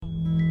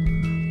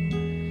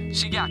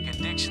She got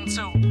addiction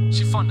too.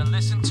 She fun to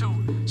listen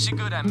to. She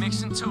good at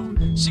mixing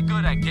too. She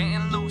good at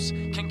getting loose.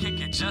 Can kick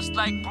it just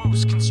like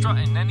Bruce.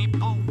 Constructing any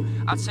boo.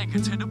 I take her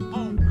to the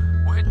boo.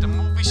 We'll hit the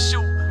movie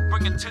shoot.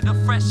 Bring it to the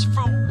fresh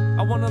fruit.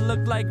 I wanna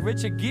look like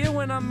Richard Gere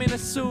when I'm in a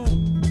suit.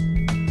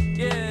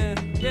 Yeah,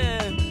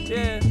 yeah,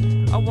 yeah.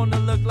 I wanna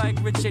look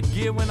like Richard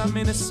Gere when I'm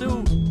in a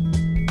suit.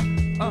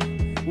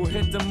 We'll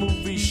hit the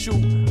movie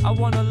shoot. I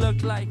wanna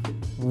look like.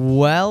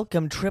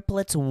 Welcome,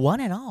 triplets, one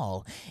and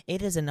all.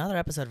 It is another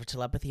episode of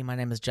Telepathy. My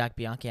name is Jack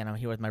Bianchi, and I'm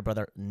here with my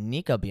brother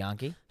Nico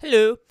Bianchi.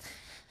 Hello.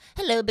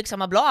 Hello, Big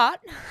Summer Blot.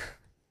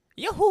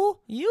 Yoo-hoo,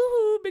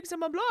 yoo-hoo, Big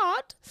Summer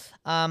Blot.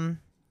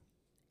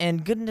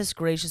 And goodness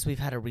gracious, we've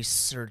had a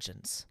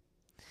resurgence.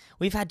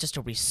 We've had just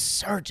a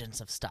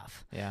resurgence of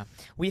stuff. Yeah.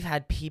 We've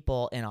had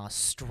people in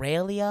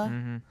Australia.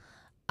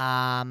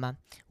 Mm-hmm.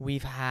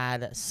 We've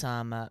had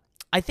some.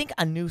 I think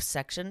a new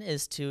section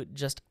is to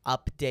just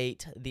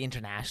update the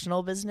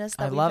international business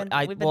that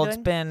we've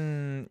been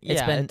doing.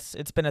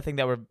 It's been a thing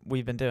that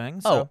we've been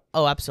doing. So.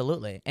 Oh,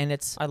 absolutely, and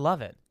I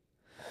love it.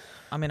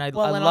 I mean, I and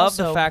love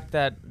the also- fact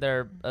that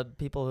there are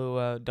people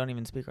who don't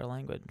even speak our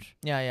language.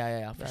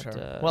 Yeah, for That,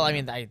 sure. Well, I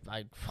mean, I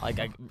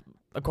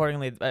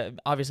Accordingly,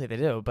 obviously they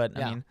do, but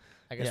Yeah. I mean,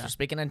 I guess yeah. we're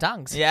speaking in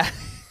tongues. yeah.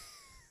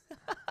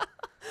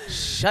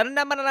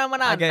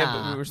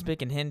 Okay, we were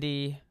speaking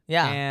Hindi,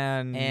 Yeah.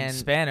 and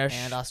Spanish,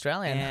 and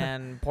Australian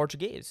and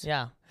Portuguese.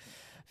 yeah,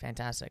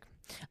 fantastic.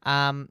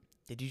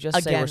 Did you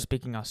just say Again- we're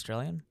speaking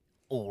Australian?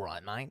 All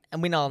right, mate.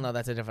 And we all know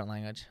that's a different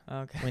language.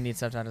 Okay. We need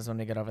subtitles when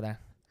we get over there.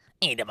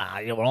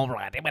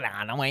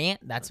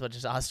 That's what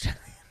just Australian.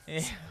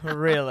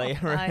 really.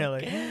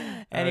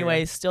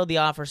 Anyway, still the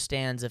offer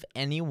stands. If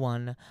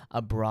anyone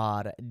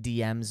abroad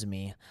DMs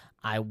me,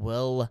 I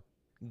will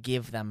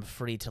give them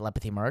free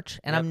telepathy merch.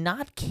 And Yep. I'm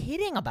not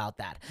kidding about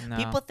that. No.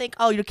 People think,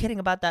 oh, you're kidding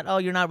about that. Oh,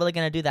 you're not really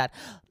going to do that.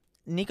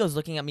 Nico's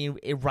looking at me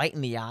right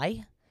in the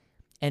eye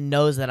and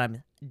knows that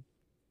I'm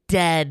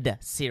dead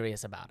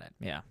serious about it.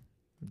 Yeah.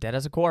 Dead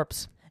as a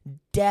corpse.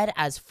 Dead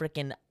as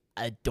freaking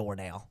a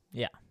doornail.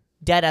 Yeah.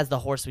 Dead as the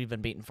horse we've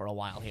been beating for a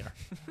while here.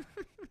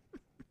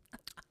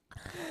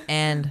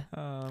 And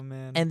Oh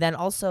man. and then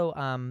also,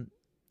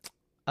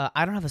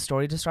 I don't have a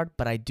story to start,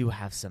 but I do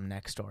have some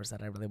next doors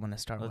that I really want to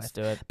start Let's with.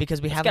 do it.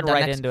 Because we Let's haven't get done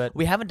right next, into it.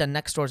 We haven't done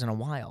next doors in a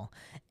while,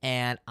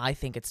 and I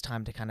think it's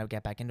time to kind of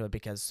get back into it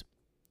because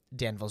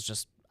Danville's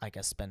just, I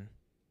guess, been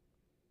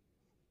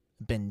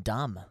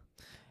dumb.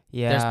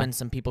 Yeah. There's been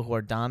some people who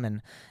are dumb,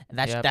 and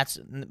that's Yep. that's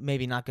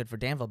maybe not good for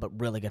Danville, but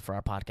really good for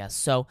our podcast.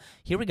 So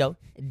here we go.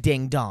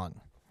 Ding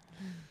dong.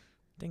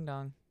 Ding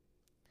dong.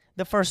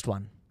 The first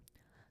one.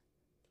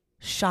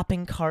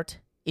 Shopping cart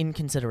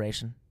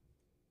inconsideration.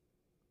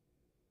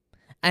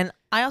 And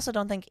I also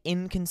don't think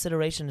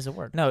inconsideration is a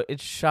word. No,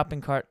 it's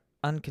shopping cart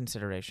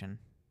unconsideration.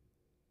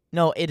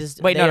 No, it is.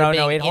 Wait, they are no,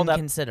 being wait, hold up.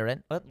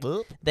 inconsiderate. What?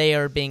 They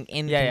are being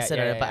yeah,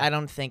 inconsiderate, but yeah. I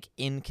don't think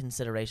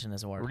inconsideration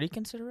is a word.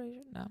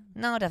 Reconsideration? No.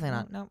 No, definitely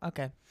not. No.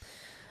 Okay.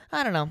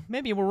 I don't know.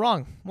 Maybe we're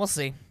wrong. We'll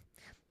see.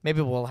 Maybe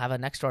we'll have a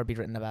next story be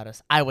written about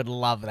us. I would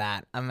love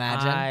that.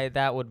 Imagine.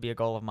 That would be a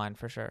goal of mine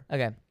for sure.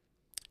 Okay.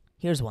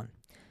 Here's one.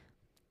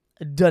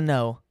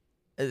 Dunno.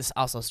 This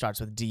also starts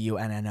with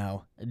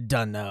D-U-N-N-O.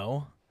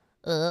 Dunno.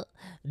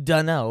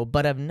 Dunno,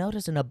 but I've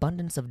noticed an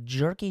abundance of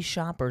jerky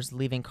shoppers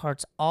leaving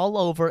carts all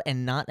over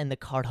and not in the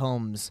cart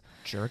homes.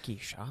 Jerky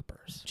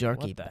shoppers.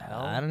 Jerky. What the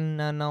hell? I don't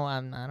know. I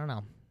don't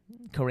know.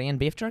 Korean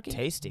beef jerky?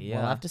 Tasty, yeah.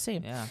 We'll have to see.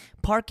 Yeah.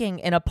 Parking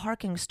in a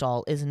parking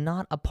stall is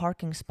not a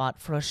parking spot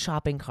for a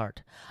shopping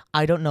cart.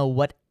 I don't know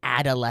what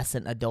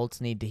adolescent adults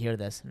need to hear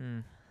this.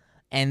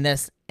 And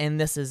this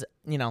is,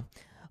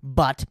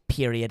 but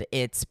period,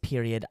 it's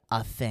period,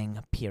 a thing,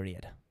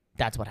 period.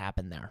 That's what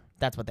happened there.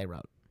 That's what they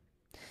wrote.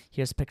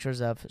 Here's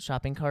pictures of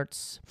shopping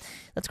carts.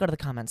 Let's go to the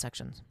comment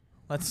sections.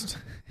 Let's.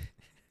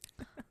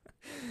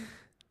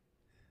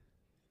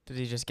 Did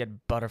he just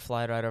get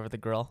butterflied right over the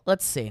grill?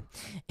 Let's see.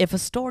 If a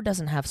store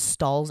doesn't have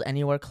stalls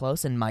anywhere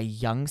close and my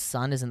young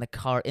son is in the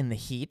car in the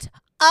heat,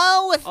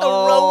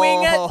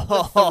 throwing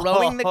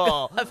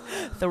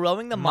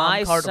the mom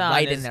My cart son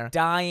right is in there.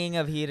 dying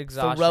of heat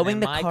exhaustion. Throwing in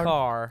the my cart-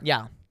 car.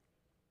 Yeah,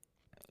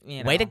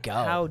 You Way to know, go.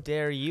 How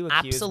dare you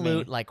accuse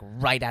absolute, me? like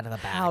right out of the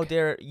bag. How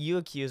dare you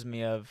accuse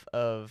me of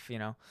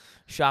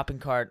shopping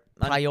cart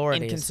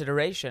Priorities.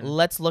 inconsideration?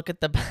 Let's look at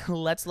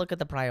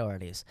the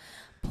priorities.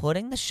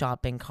 Putting the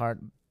shopping cart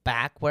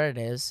back where it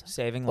is,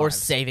 Saving or lives.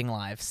 saving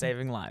lives.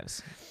 Saving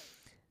lives.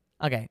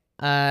 Okay.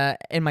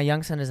 And my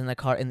young son is in the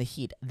car in the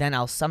heat. Then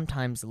I'll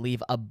sometimes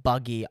leave a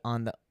buggy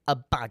on the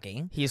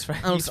He's from.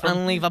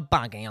 I'll leave a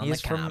buggy on the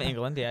He's curb. from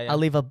England. Yeah. I'll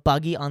leave a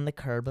buggy on the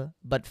curb,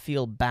 but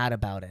feel bad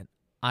about it.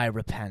 I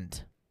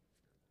repent.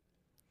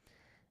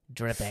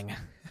 Dripping.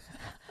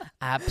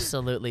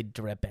 Absolutely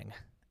dripping.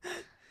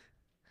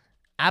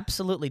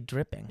 Absolutely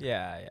dripping.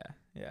 Yeah.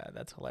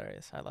 That's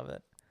hilarious. I love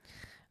it.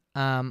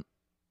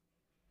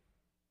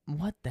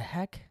 What the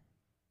heck?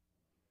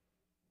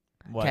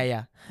 What? Okay,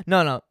 yeah.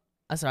 No.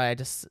 Sorry, I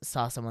just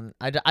saw someone.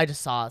 I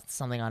just saw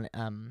something on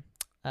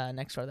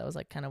Nextdoor that was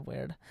like kind of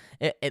weird.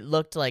 It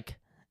looked like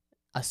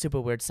a super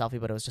weird selfie,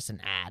 but it was just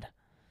an ad.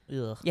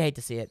 Ugh. You hate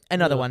to see it.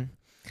 Another Ugh. one.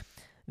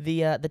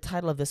 The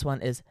title of this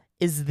one is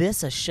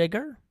this a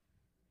shigger?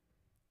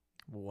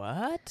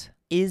 What?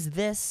 Is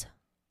this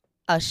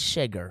a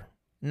shigger?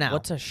 Now,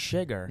 What's a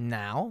sugar?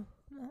 now?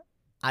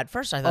 At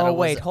first I thought Oh it was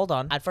wait, hold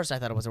on. At first I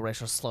thought it was a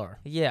racial slur.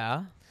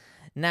 Yeah.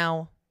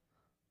 Now,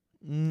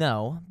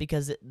 no,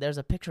 because there's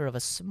a picture of a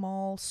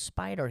small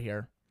spider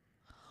here.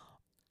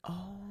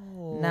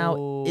 Oh.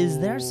 Now, is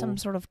there some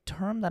sort of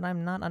term that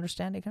I'm not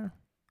understanding here?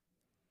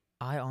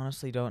 I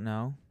honestly don't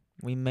know.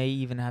 We may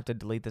even have to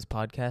delete this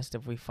podcast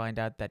if we find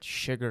out that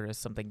sugar is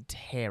something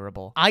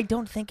terrible. I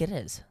don't think it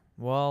is.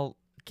 Well,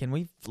 can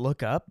we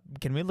look up?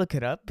 Can we look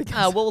it up?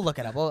 Because We'll look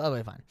it up. It'll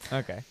be fine.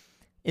 okay.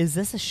 Is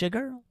this a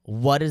sugar?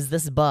 What is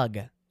this bug?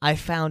 I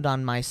found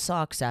on my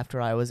socks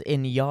after I was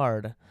in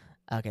yard.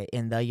 Okay,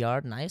 in the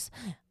yard, nice.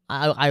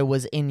 I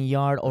was in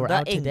yard or The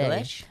out today.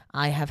 English?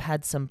 I have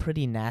had some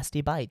pretty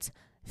nasty bites.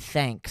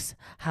 Thanks.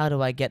 How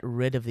do I get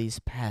rid of these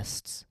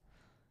pests?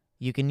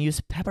 You can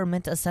use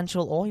peppermint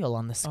essential oil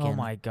on the skin. Oh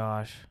my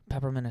gosh.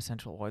 Peppermint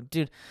essential oil.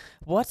 Dude,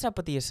 what's up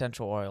with the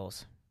essential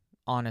oils?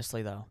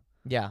 Honestly though.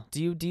 Yeah,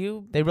 Do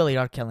you they really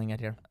are killing it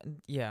here.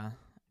 yeah.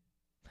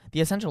 The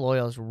essential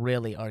oils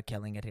really are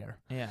killing it here.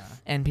 Yeah.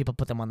 And people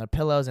put them on their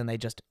pillows and they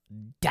just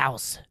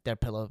douse their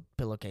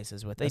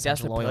pillowcases with They douse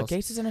essential the oils.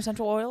 pillowcases in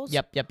essential oils?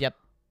 Yep.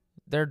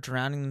 They're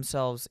drowning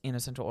themselves in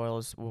essential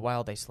oils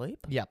while they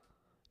sleep? Yep.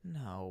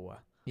 No.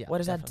 Yeah. What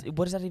does definitely.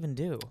 what does that even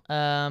do?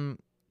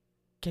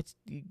 Gets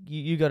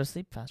you go to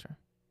sleep faster.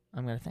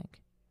 I'm gonna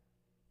think.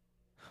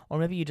 Or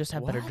maybe you just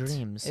have better What?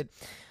 dreams. It-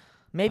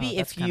 maybe Oh,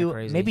 that's if kinda you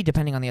crazy. maybe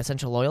depending on the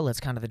essential oil, it's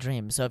kind of the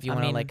dream. So if you I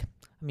want to mean, like,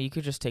 I mean, you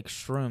could just take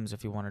shrooms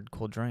if you wanted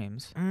cool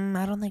dreams.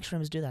 I don't think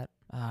shrooms do that.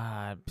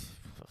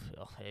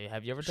 Hey,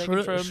 have you ever taken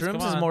shrooms? Come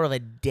Shrooms is on. more of a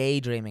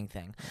daydreaming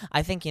thing.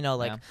 I think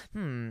like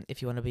Yeah.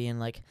 if you want to be in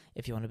like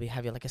if you want to be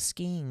have you like a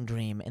skiing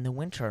dream in the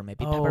winter,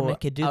 maybe Oh, peppermint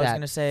could do I was that.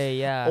 gonna say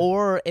yeah.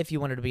 Or if you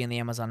wanted to be in the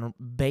Amazon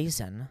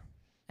basin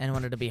and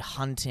wanted to be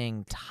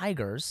hunting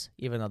tigers,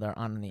 even though they're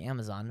on the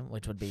Amazon,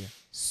 which would be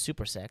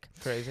super sick.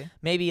 Crazy.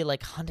 Maybe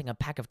like hunting a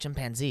pack of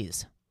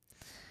chimpanzees.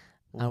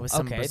 With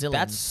some okay, Brazilians.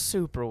 that's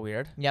super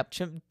weird. Yep.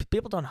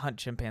 People don't hunt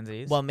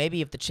chimpanzees. Well,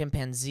 maybe if the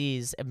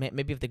chimpanzees,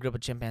 maybe if the group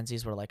of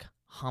chimpanzees were like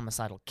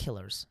homicidal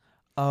killers.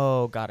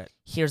 oh, got it.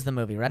 Here's the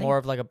movie. Ready? More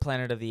of like a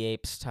Planet of the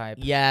Apes type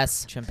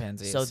Yes.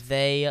 chimpanzees. So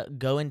they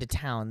go into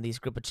town, these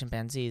group of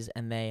chimpanzees,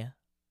 and they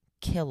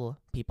kill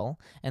people,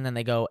 and then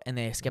they go and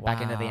they skip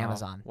back into the Wow.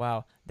 Amazon.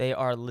 Wow, they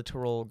are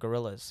literal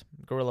gorillas.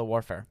 Guerrilla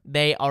warfare.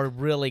 They are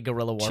really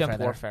guerrilla warfare. Chimp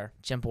there. warfare.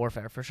 Chimp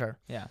warfare, for sure.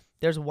 Yeah.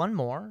 There's one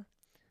more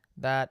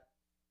that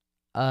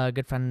a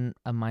good friend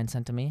of mine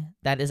sent to me.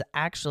 That is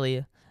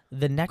actually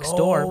the next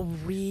door.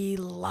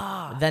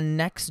 Gorilla. The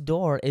next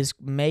door is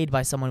made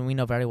by someone we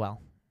know very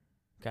well.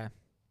 Okay.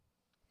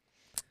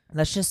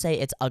 Let's just say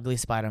it's Ugly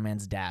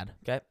Spider-Man's dad.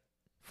 Okay.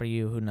 For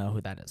you who know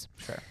who that is.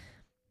 Sure.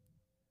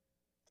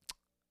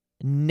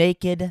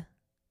 Naked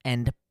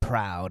and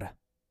proud.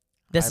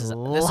 This I is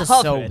love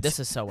so it. this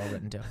is so well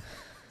written too.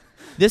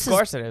 This Of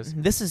course it is.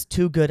 This is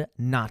too good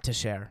not to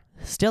share.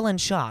 Still in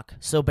shock,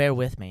 so bear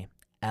with me.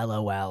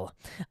 LOL.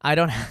 I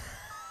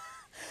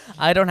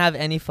don't have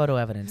any photo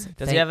evidence.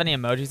 Does he have any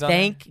emojis on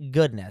Thank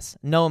goodness.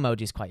 No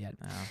emojis quite yet.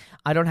 there? Oh.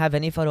 I don't have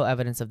any photo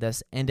evidence of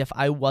this, and if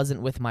I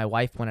wasn't with my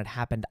wife when it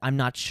happened, I'm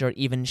not sure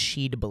even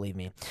she'd believe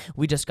me.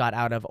 We just got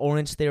out of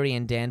Orange Theory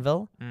in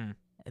Danville. Mm.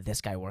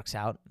 This guy works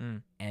out,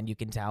 Mm. and you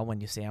can tell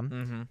when you see him.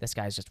 Mm-hmm. This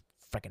guy's just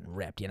freaking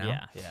ripped, you know?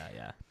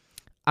 Yeah.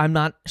 I'm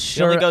not He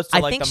sure. only goes to I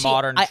like think the she-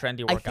 modern, I-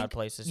 trendy I workout think-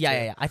 places. Yeah, too.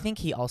 yeah, yeah. I think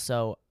he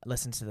also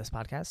listens to this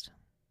podcast.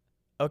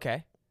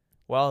 Okay.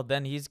 Well,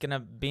 then he's gonna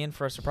be in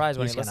for a surprise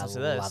when He's he listens to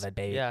gonna this. love it,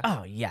 baby. Yeah.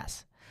 Oh,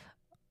 yes.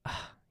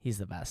 He's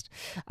the best.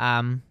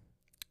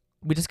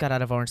 We just got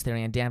out of Orange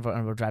Theory in Danville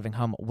and we're driving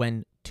home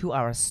when, to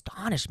our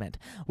astonishment,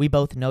 we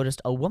both noticed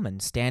a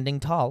woman standing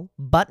tall,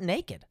 but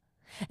naked,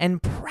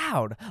 and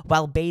proud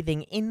while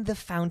bathing in the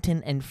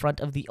fountain in front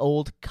of the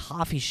old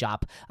coffee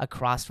shop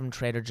across from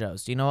Trader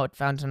Joe's. Do you know what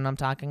fountain I'm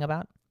talking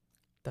about?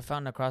 The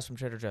fountain across from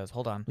Trader Joe's.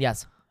 Hold on.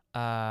 Yes.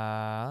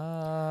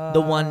 The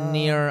The one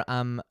near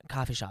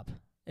coffee shop.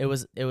 It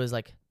was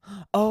like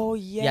Oh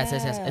yes.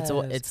 yes.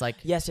 It's like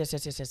Yes.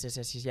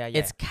 Yeah.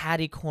 it's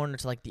catty corner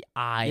to like the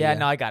eye. Yeah.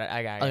 No, I got it.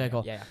 Okay,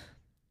 cool. Yeah.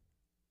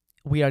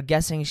 We are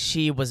guessing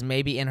she was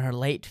maybe in her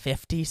late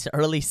 50s,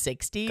 early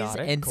 60s, Got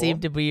it, and cool.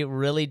 seemed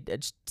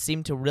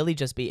to really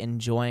just be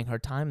enjoying her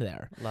time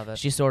there. Love it.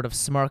 She sort of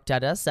smirked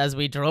at us as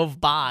we drove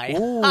by.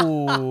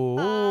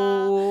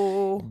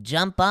 Ooh.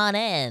 Jump on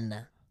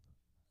in.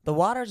 The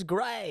water's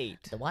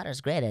great. The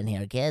water's great in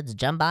here, kids.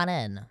 Jump on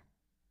in.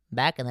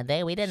 Back in the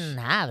day, we didn't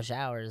have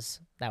showers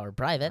that were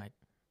private. My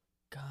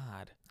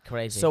God.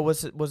 Crazy. So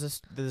did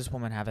this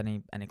woman have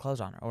any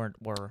clothes on or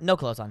no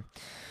clothes on.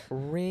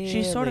 really?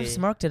 She sort of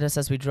smirked at us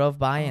as we drove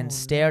by Oh, and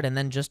stared and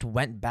then just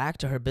went back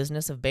to her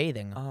business of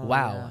bathing. Oh,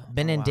 Wow. yeah.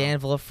 Been Oh, in wow.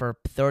 Danville for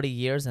 30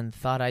 years and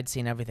thought I'd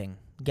seen everything.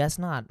 Guess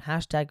not.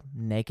 Hashtag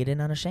naked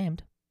and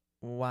unashamed.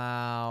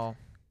 Wow,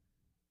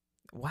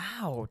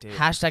 dude.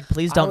 Hashtag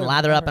please I don't would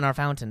lather up never- in our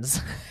fountains.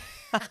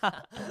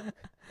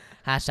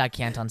 Hashtag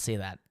can't unsee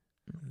that.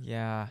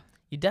 Yeah.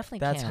 You definitely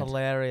That's can't.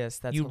 hilarious.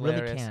 That's you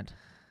hilarious. really can't.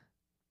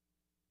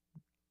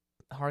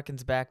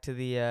 Harkens back to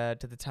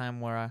the time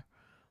where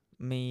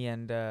me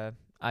and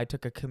I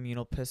took a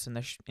communal piss in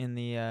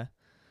the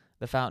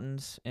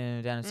fountains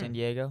down in San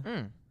Diego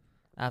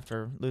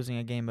after losing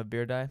a game of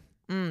beer die.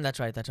 That's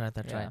right. That's right.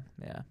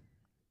 Yeah.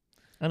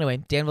 Anyway,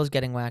 Danville's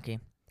getting wacky,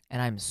 and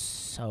I'm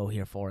so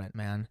here for it,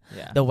 man.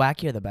 Yeah. The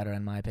wackier, the better,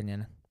 in my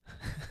opinion.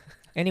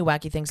 Any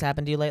wacky things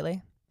happened to you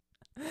lately?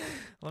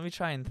 Let me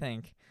try and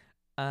think.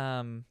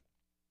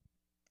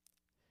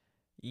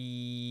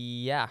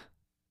 Yeah.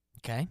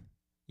 Okay.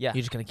 Yeah.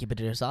 You just gonna keep it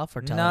to yourself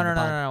or tell No. the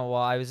pod? Well,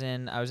 I was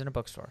in a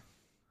bookstore.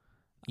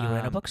 You were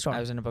in a bookstore. I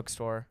was in a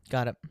bookstore,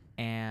 Got it.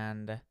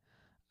 and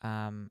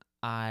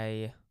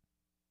I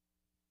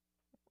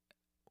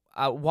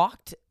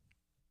walked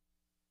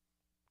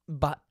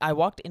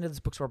into this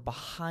bookstore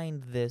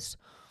behind this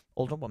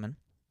older woman.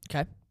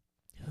 'Kay.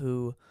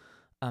 Who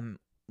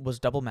was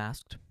double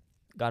masked.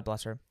 God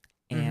bless her.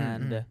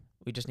 And mhm.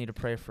 we just need to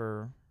pray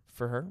for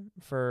her,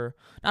 for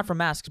not for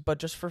masks, but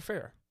just for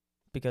fear,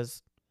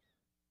 because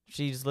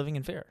she's living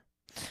in fear.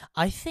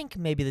 I think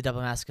maybe the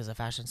double mask is a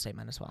fashion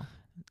statement as well.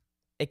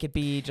 It could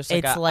be just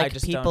like It's I like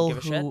just people don't give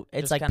a shit. who-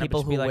 it's Just like kinda people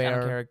just be who like, I don't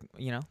wear- care,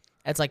 you know.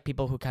 It's like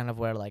people who kind of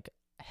wear like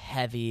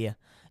heavy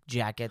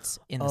jackets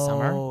in the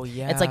summer. Oh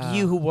yeah. It's like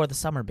you who wore the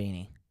summer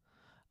beanie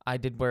I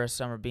did wear a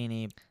summer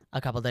beanie,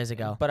 a couple days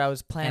ago. but I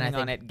was planning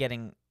on think- it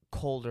getting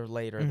colder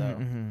later Mhm, though.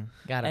 mhm.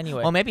 Got it.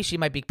 Anyway. Well, maybe she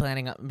might be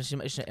planning on. She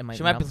might She you might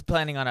know. be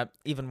planning on a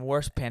even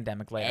worse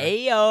pandemic later.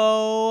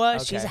 Ayo,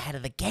 she's Okay. ahead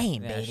of the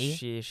game, Yeah, baby.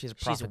 she's a She's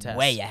prophetess.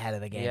 way ahead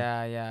of the game.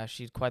 Yeah,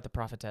 she's quite the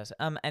prophetess.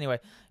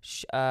 Anyway,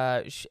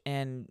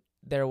 and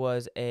there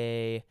was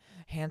a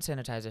hand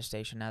sanitizer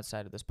station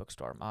outside of this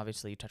bookstore.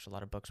 Obviously, you touch a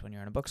lot of books when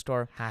you're in a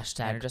bookstore. And it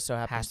Hashtag just so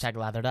happens hashtag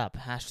lathered up.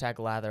 hashtag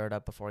lather it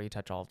up before you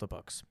touch all of the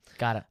books.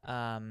 Got it.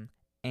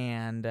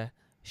 And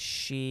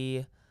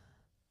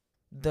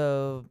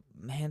the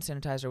hand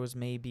sanitizer was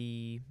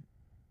maybe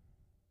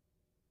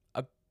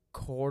a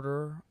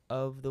quarter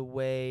of the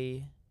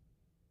way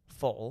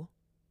full.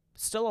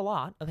 Still a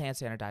lot of hand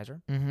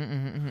sanitizer.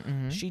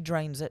 She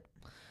drains it.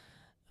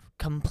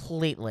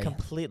 Completely.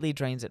 Completely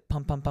drains it.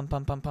 Pump, pump, pump,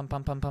 pump, pump, pump,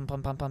 pump, pump, pump,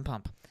 pump, pump, pump,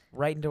 pump.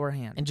 Right into her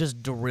hand. And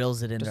just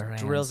drills it into Just her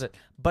hands. drills it.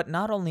 But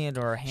not only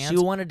into her hands. She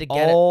wanted to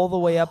get all the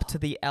way up to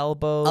the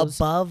elbows.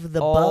 above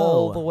the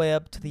all bow. the way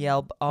up to the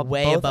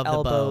Way both above the bow.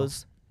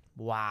 elbows.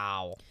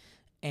 Wow.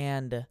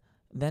 And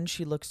then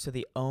she looks to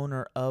the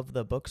owner of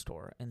the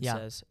bookstore and Yeah.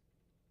 says,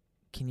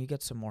 "Can you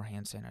get some more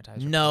hand sanitizer?"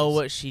 No,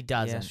 please?" she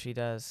doesn't. Yes, she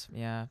does.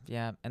 Yeah.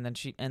 And then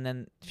she.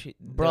 Bro,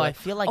 they're I like,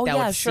 feel like "Oh, that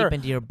yeah, would sure." seep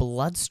into your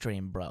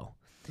bloodstream, bro.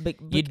 But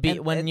You'd be and-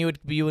 when and- you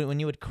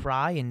would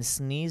cry and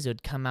sneeze, it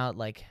would come out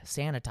like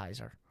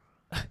sanitizer.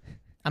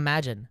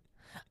 Imagine.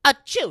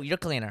 Achoo, you're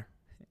cleaner.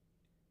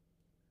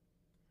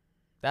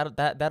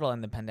 that'll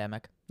end the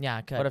pandemic. Yeah,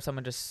 I could. What if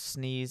someone just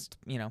sneezed?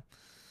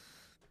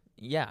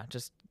 Yeah,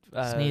 just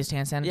Sneezed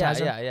hand sanitizer?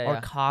 yeah, Or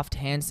yeah. coughed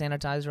hand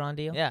sanitizer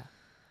onto you?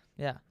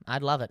 Yeah.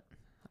 I'd love it.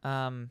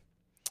 And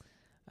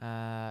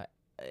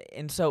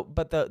so,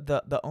 but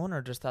the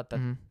owner just thought that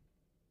Mhm.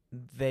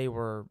 they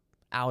were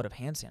out of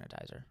hand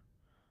sanitizer,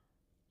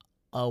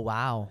 Oh,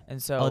 wow.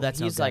 and so Oh, that's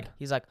no he's like,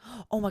 good.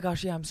 "Oh my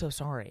gosh, yeah, I'm so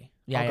sorry.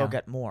 Yeah, I'll yeah. go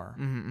get more."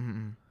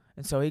 Mm-hmm.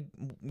 And so he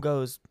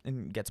goes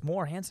and gets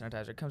more hand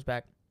sanitizer, comes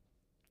back,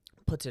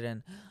 puts it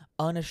in,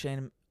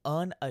 unashamed.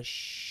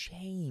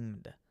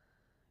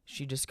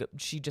 She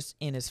just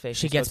in his face.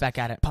 She just gets goes, back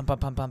at it. pump,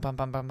 pump, pump, pump, pump,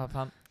 pump, pump, pump,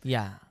 pump,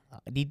 Yeah.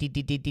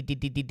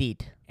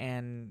 Deet.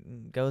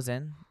 and goes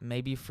in.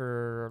 Maybe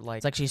for like,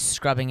 It's like she's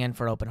scrubbing in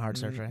for open heart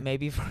surgery.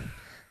 maybe for.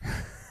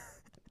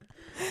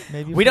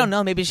 Maybe We for- don't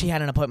know. Maybe she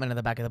had an appointment in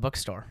the back of the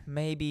bookstore.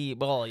 Maybe,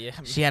 well, yeah.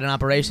 She had an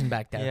operation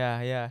back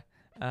there.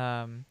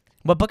 Yeah.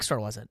 What bookstore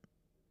was it?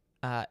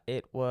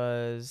 It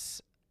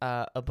was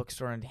a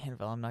bookstore in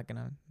Danville. I'm not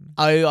gonna.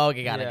 Oh,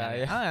 okay, got it.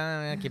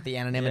 Yeah. Keep the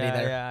anonymity Yeah,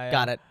 there. yeah,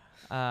 Got it.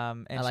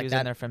 And I she like was that.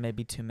 in there for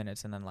maybe 2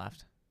 minutes and then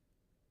left.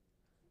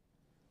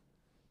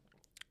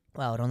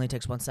 Wow, it only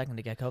takes 1 second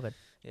to get COVID.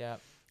 Yeah.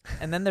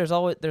 And then there's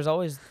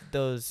always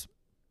those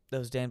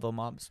Danville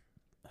mobs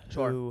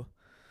Sure. who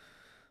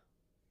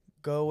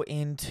go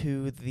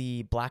into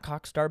the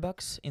Blackhawk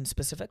Starbucks in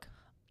specific.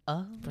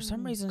 For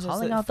some reason, it's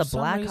calling the- out the for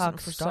some reason- Blackhawk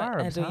for some-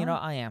 Starbs, and so, you know, huh?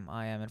 I am,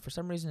 and for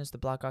some reason, it's the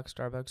Blackhawk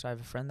Starbucks. I have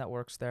a friend that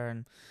works there,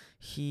 and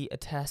he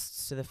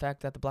attests to the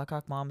fact that the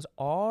Blackhawk moms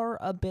are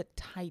a bit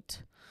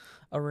tight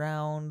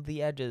around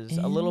the edges,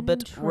 a little bit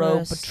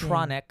Interesting.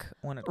 robotronic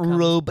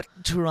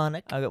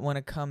when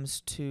it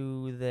comes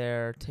to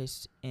their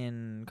taste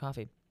in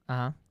coffee.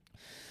 Uh-huh.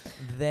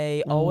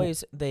 They Ooh.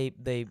 always they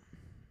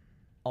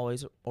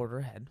always order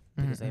ahead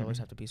because they always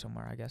mhm. have to be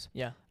somewhere, I guess.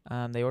 Yeah.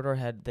 They order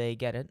ahead. They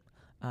get it.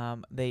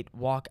 They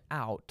walk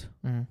out,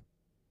 Mm-hmm.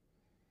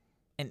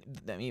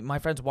 and I mean, my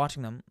friend's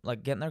watching them,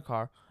 like, get in their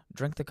car,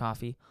 drink the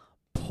coffee,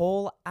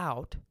 pull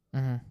out,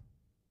 Mm-hmm.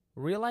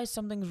 realize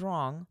something's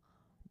wrong,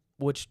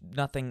 which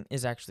nothing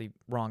is actually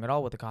wrong at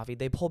all with the coffee.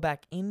 They pull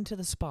back into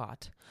the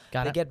spot.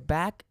 Got They it. get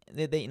back.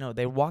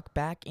 They walk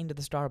back into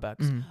the Starbucks.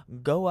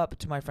 Mhm. Go up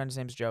to my friend's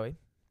name's Joey,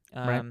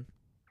 Right.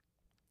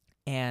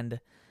 and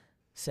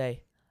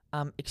say,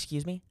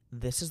 "Excuse me,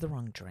 this is the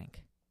wrong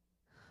drink."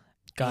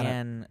 Got it.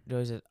 and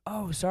Joey says,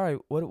 "Oh, sorry.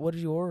 What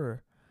did you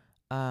order?"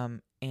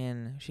 And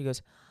she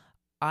goes,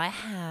 "I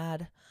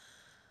had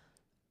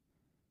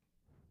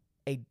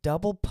a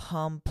double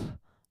pump,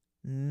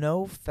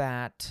 no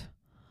fat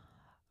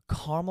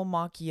caramel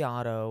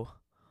macchiato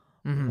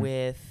Mhm.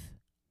 with,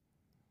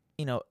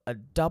 a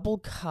double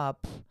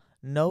cup,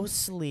 no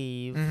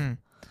sleeve, Mhm.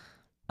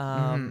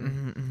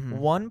 Mhm, mhm.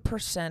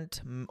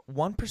 1%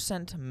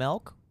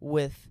 milk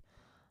with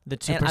The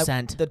and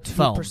 2% the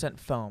foam. 2%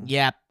 foam."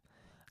 Yep.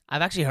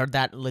 I've actually heard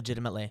that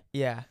legitimately.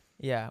 Yeah.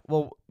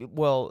 Well,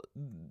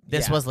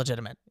 This yeah. was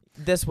legitimate.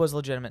 This was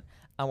legitimate,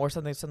 or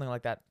something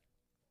like that.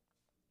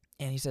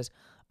 And he says,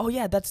 "Oh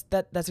yeah, that's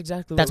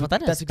exactly That's what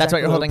that is. That's exactly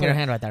what you're we holding in put your it."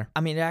 hand right there.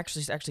 I mean, it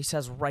actually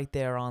says right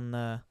there on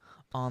the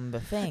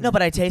thing. No,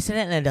 but I tasted it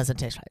and it doesn't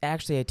taste right.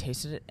 actually, I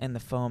tasted it, and the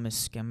foam is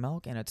skim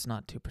milk, and it's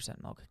not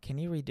 2% milk. Can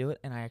you redo it?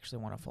 And I actually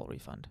want a full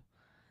refund.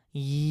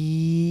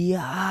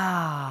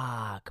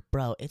 Yuck.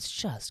 Bro, it's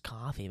just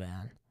coffee,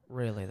 man.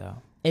 Really though.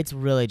 It's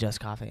really just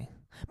coffee.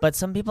 But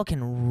some people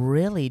can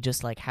really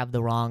just like have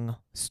the wrong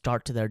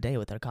start to their day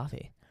with their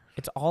coffee.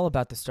 It's all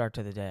about the start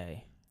to the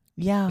day.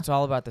 Yeah. It's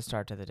all about the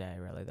start to the day,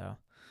 really though.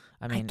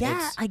 I mean,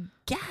 I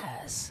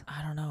guess.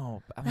 I don't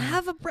know. I mean,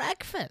 Have a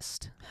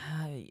breakfast.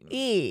 I-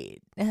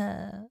 Eat.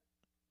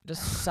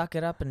 just suck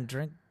it up and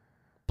drink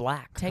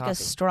black Take coffee. a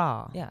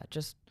straw. Yeah,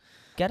 just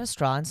Get a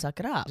straw and suck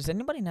it up. does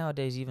anybody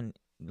nowadays even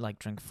like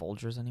drink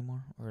Folgers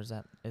anymore, or is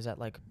that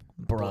like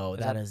Bro,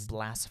 that is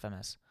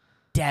blasphemous?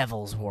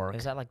 devil's work.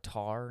 Is that like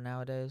tar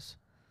nowadays?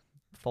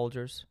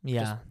 Folgers?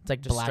 Yeah. It's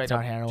like Just black straight tar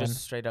up, heroin.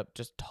 Just straight up,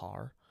 just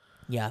tar.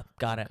 Yeah,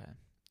 got it. Okay.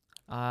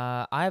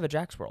 I have a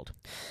Jack's World.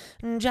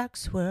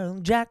 Jack's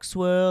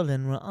World,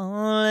 and we're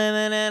all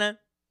living in it.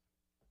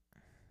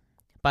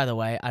 By the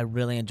way, I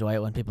really enjoy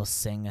it when people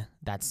sing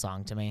that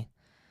song to me.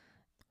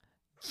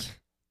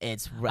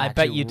 It's I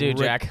bet you do,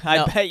 Jack.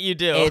 I bet you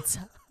do. It's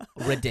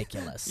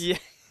ridiculous. Yeah.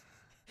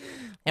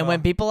 And Well-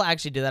 when people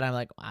actually do that, I'm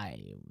like, I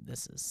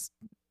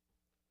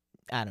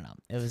don't know.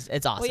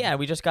 It's awesome. Well, yeah,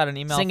 we just got an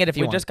email. Sing it if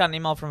you we want. just got an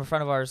email from a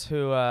friend of ours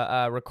who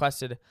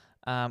requested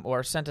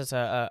or sent us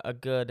a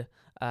good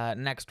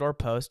next door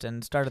post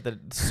and started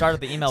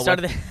the email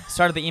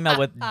started the email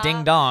with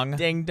ding dong,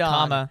 Ding dong.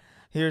 comma.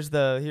 Here's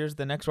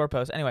the next door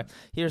post. Anyway,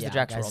 here's the Yeah,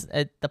 Jack's guys,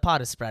 World. the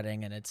pod is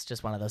spreading, and it's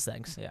just one of those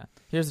things. Yeah,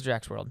 here's the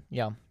Jack's World.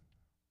 Yeah.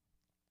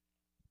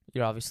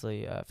 You're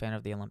obviously a fan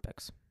of the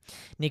Olympics.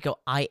 Nico,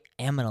 I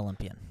am an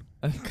Olympian.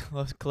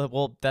 Close clip.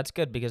 Well, that's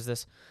good because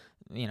this,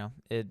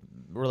 it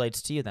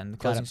relates to you then. The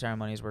Got closing it.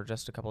 ceremonies were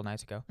just a couple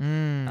nights ago.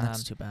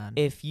 That's too bad.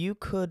 If you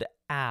could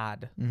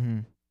add Mm-hmm.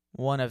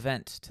 one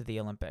event to the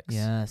Olympics,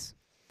 Yes.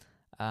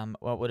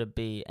 what would it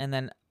be? And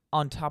then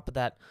on top of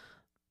that,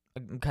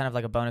 kind of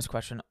like a bonus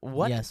question,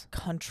 what Yes.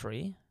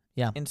 country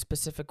Yeah. in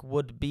specific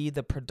would be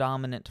the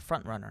predominant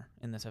front runner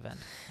in this event?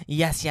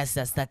 Yes.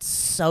 That's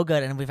so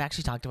good. And we've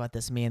actually talked about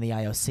this, me and the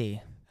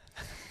IOC.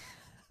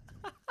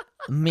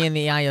 Me and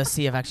the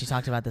IOC have actually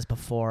talked about this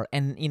before.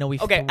 And,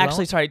 we've Okay, thrown-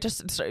 actually, sorry,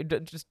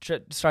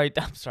 sorry,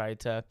 I'm sorry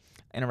to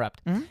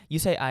interrupt. Mhm. You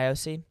say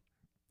IOC?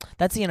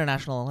 That's the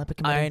International Olympic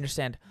Committee. I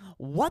understand.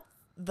 What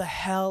the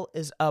hell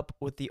is up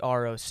with the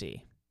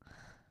ROC?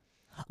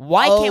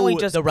 Why can't we Oh,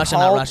 just the Russia,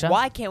 not Russia?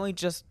 Why can't we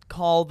just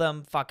call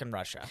them fucking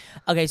Russia?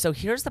 Okay, so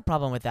here's the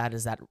problem with that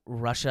is that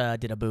Russia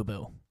did a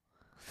boo-boo,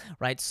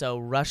 right? So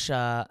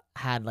Russia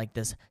had like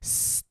this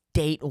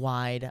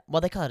statewide,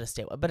 well, they call it a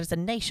statewide, but it's a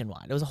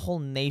nationwide. It was a whole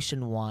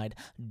nationwide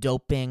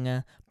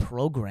doping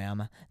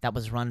program that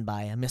was run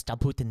by Mr.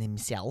 Putin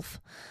himself.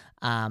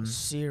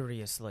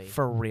 Seriously.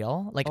 For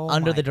real, like Oh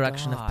under my the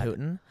direction God. of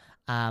Putin.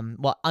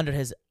 Well, under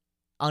his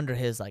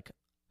like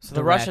So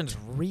the direct- Russians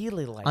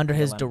really like under the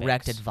his direct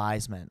Olympics.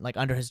 advisement, like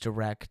under his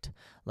direct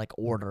like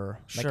order,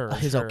 like Sure,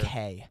 his sure.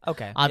 okay.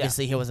 Okay.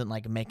 Obviously, he wasn't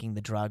like making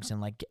the drugs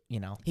and like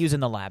He was in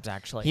the labs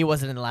actually. he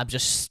wasn't in the lab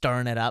just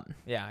stirring it up.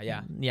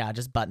 yeah.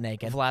 Just butt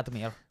naked.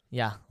 Vladimir.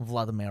 Yeah,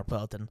 Vladimir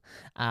Putin.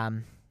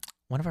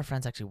 One of our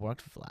friends actually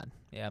worked for Vlad.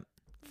 Yep.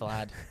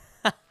 Vlad.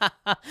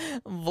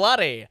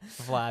 Vladdy.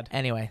 Vlad.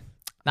 Anyway,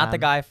 Not the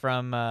guy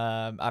from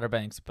Outer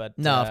Banks, but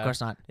No, of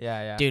course not.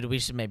 Yeah. Dude, we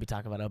should maybe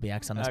talk about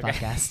OBX on this Okay.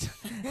 podcast.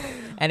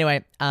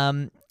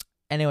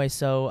 Anyway,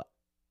 so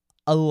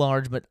a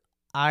large, but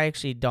I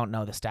actually don't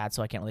know the stats,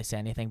 so I can't really say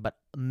anything. But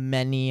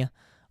many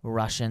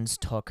Russians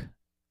took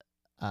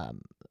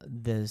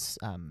this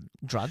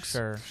drugs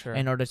Sure.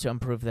 in order to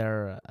improve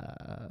their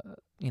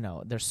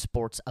their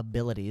sports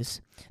abilities,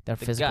 their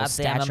physical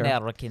stature.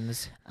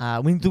 Americans.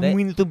 We They-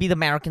 need to be the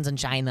Americans in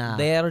China.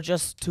 They're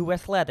just too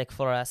athletic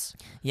for us.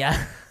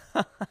 Yeah.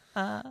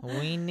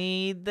 We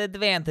need the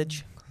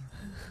advantage.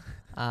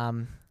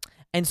 And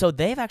so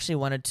they've actually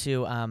wanted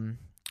to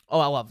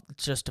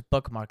just to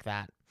bookmark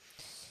that.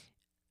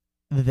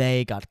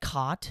 They got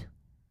caught.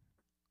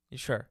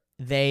 Sure.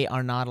 They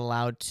are not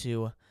allowed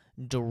to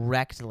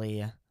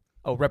directly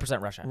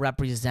represent Russia.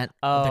 represent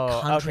the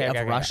country of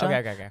Russia,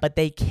 Okay. but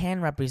they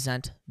can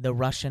represent the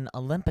Russian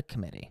Olympic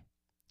Committee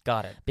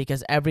Got it.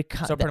 because every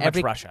So pretty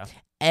much Russia.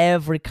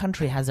 every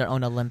country has their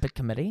own Olympic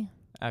committee.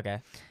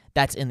 Okay.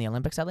 That's in the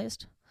Olympics at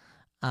least,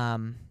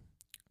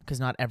 because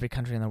not every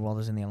country in the world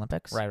is in the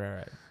Olympics.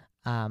 Right.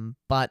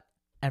 But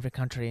every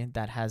country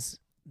that has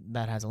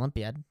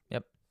Olympiad,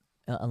 Yep.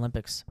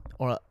 Olympics,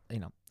 or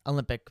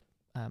Olympic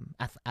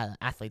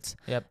athletes,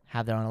 Yep.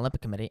 have their own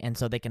Olympic committee, and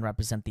so they can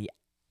represent the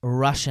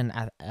Russian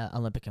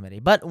Olympic Committee.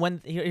 But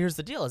here's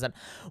the deal: is that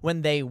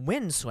when they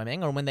win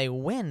swimming or when they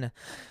win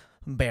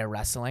bear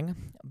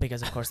wrestling,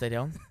 because of course they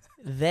do,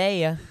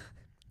 they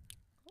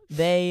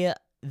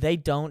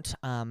don't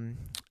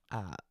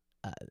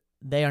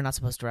they are not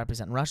supposed to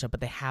represent Russia,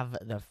 but they have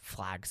the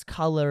flag's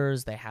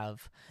colors. They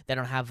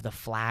don't have the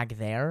flag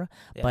there,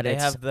 Yeah, but they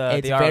it's have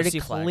the very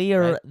ROC flag,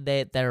 clear right?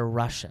 that they're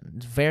Russian.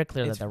 It's very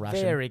clear It's that they're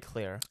Russian. very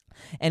clear.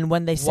 And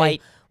when they say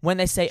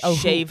White, oh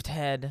shaved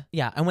head,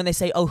 and when they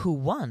say who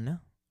won,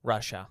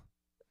 Russia.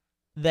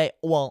 the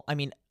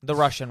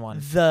Russian one.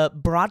 the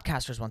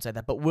broadcasters won't say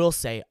that, but we'll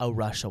say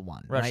Russia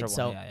won. Russia right?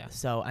 won, yeah.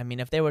 So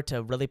if they were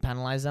to really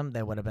penalize them,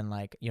 they would have been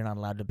like, you're not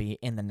allowed to be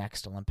in the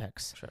next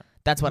Olympics. Sure.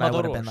 That's what I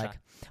would have been Russia. like.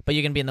 But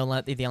you can be in the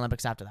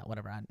Olympics after that,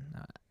 whatever.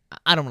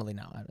 I don't really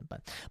know,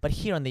 but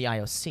here in the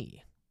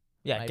IOC,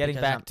 Yeah, right, getting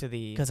because back to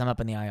the... because I'm up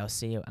in the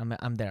IOC,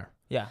 I'm there.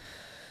 Yeah.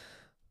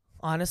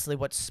 Honestly,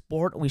 what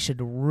sport we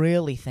should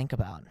really think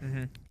about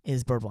Mm-hmm.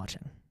 is bird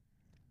watching.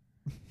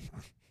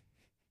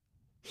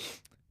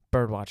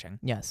 Bird watching.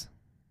 Yes.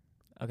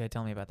 Okay,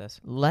 tell me about this.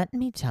 Let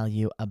me tell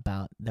you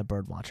about the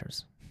bird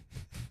watchers.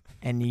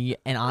 and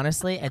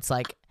honestly, it's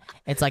like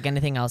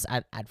anything else.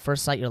 At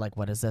first sight, you're like,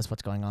 what is this?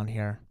 What's going on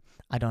here?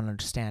 I don't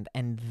understand.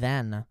 And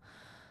then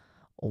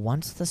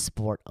once the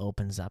sport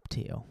opens up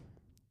to you,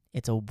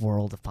 it's a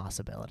world of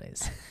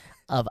possibilities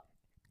of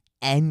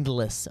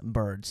endless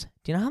birds.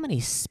 Do you know how many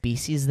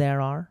species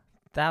there are?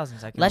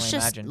 Thousands, I can Let's only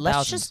just imagine. let's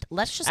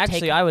Thousands. just Actually,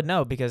 take. I would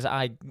know because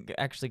I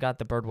actually got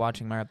the bird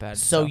watching merit badge.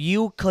 So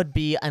you could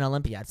be an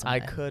Olympiad someday.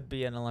 I could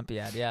be an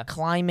Olympiad, yeah.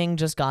 Climbing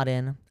just got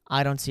in.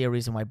 I don't see a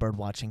reason why bird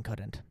watching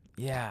couldn't.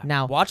 Yeah.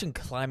 Now- watching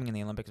climbing in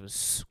the Olympics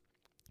was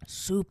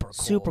super cool.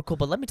 Super cool.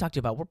 But let me talk to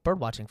you about bird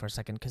watching for a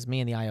second, because me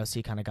and the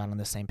IOC kind of got on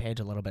the same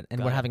page a little bit, and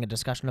Got we're it. having a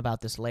discussion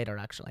about this later,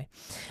 actually.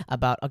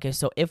 Okay,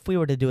 so if we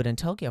were to do it in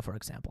Tokyo, for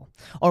example,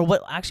 or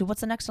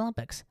what's the next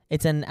Olympics?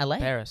 It's in LA.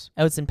 Paris.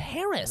 Oh, it's in I think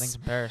Paris. it's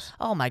in Paris.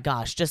 Oh my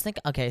gosh! Just think.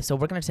 Okay, so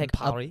we're gonna take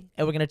Paris.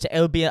 it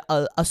would be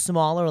a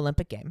smaller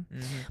Olympic game,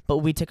 Mm-hmm. but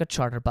we take a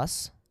charter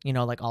bus.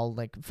 Like all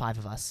 5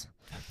 of us,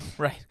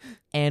 Right.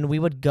 and we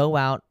would go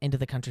out into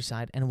the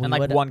countryside, and we And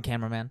would one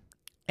cameraman.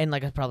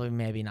 and probably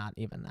maybe not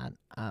even that.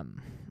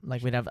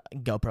 We'd have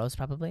GoPros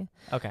probably,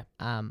 Okay.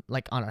 on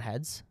our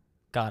heads,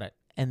 Got it.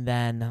 and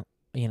then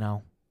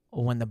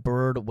when the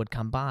bird would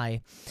come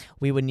by,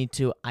 we would need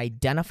to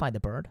identify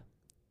the bird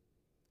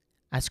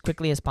as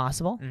quickly as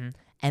possible, Mm-hmm.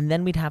 and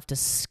then we'd have to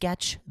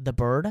sketch the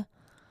bird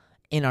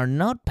in our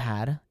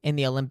notepad, in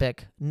the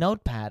Olympic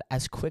notepad,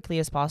 as quickly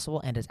as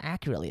possible and as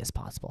accurately as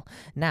possible.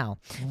 Now,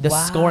 the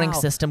scoring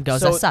system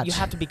goes as such. You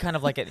have to be kind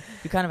of like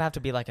you kind of have to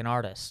be like an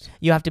artist.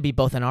 You have to be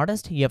both an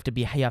artist, you have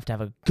to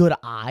have a good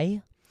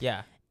eye,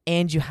 Yeah.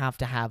 and you have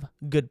to have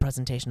good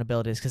presentation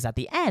abilities, because at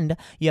the end,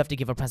 you have to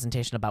give a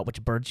presentation about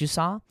which birds you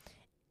saw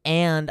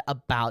and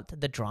about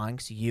the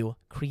drawings you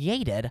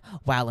created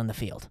while in the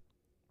field.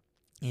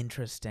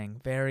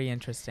 Interesting. Very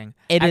interesting.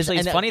 It is. Actually,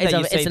 it's and funny that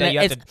you say that you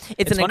have to...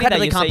 It's an funny that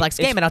incredibly you say complex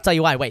it's- game, and I'll tell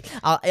you why. Wait,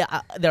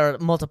 there are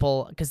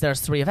multiple, because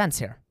there's 3 events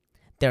here.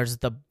 There's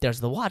the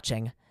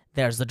watching,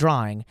 there's the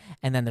drawing,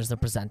 and then there's the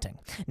presenting.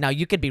 Now,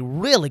 you could be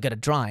really good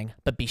at drawing,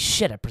 but be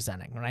shit at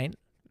presenting, right?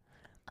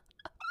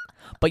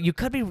 But you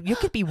could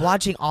be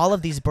watching all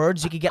of these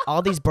birds. You could get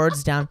all these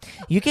birds down.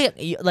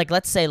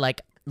 Let's say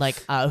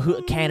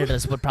who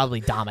Canada's would probably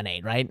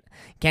dominate, right?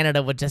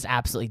 Canada would just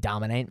absolutely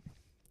dominate.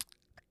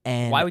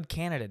 And Why would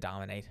Canada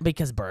dominate?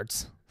 because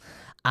birds.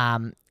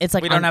 It's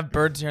like We don't have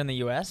birds here in the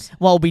U.S.?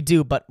 Well, we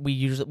do, but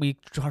we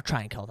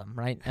try and kill them,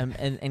 right? And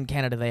in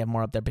Canada, they have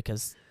more up there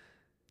because,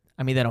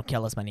 they don't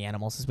kill as many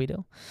animals as we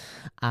do.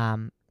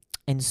 And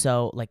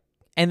so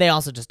and they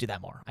also just do that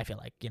more. I feel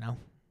like,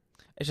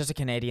 It's just a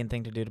Canadian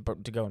thing to do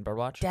to go and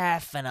birdwatch?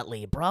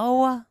 Definitely,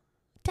 bro.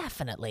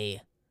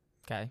 Definitely.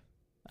 Okay.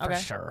 For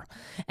sure.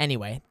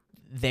 Anyway,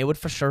 they would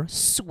for sure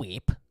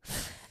sweep,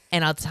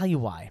 and I'll tell you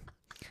why.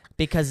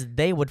 Because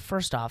they would,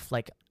 first off,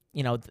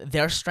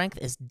 their strength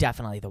is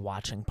definitely the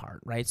watching part,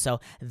 right? So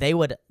they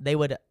would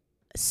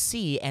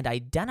see and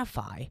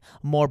identify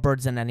more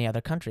birds than any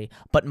other country.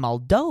 But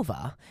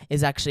Moldova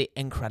is actually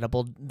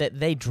incredible. That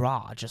they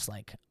draw just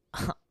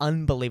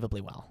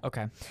unbelievably well.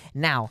 Okay.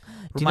 Now,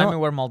 Remind me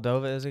where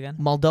Moldova is again?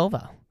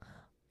 Moldova.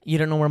 You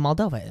don't know where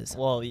Moldova is.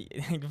 Well,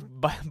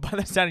 by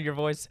the sound of your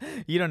voice,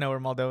 you don't know where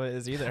Moldova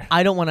is either.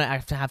 I don't want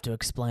to have to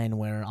explain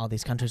where all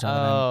these countries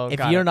are. Oh, if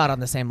got you're it. not on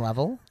the same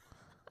level,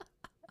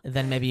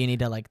 then maybe you need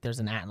to there's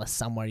an atlas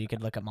somewhere you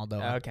could look at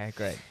Moldova. Okay,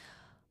 great.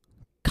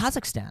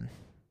 Kazakhstan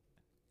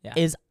Yeah.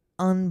 is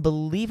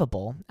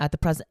unbelievable at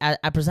the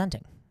at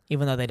presenting,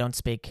 even though they don't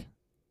speak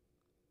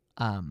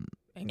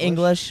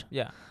English.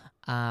 Yeah.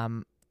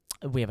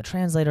 We have a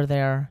translator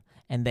there,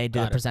 and they do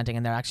Got the it. presenting,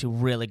 and they're actually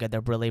really good.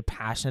 They're really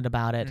passionate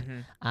about it.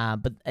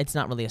 Mm-hmm. But it's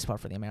not really a sport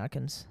for the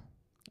Americans.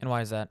 And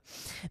why is that?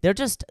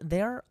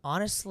 They're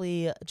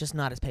honestly just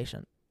not as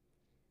patient.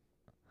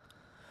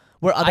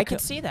 Where I could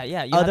see that.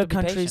 Yeah. You have other to be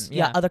countries,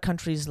 patient. other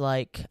countries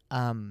like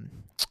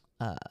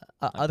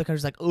other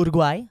countries like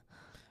Uruguay,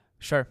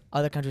 Sure.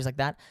 other countries like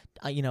that.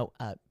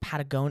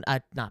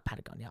 Patagonia, not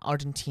Patagonia,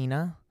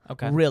 Argentina.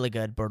 Okay. Really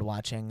good bird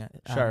watching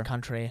Sure.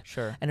 country.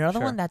 Sure. And another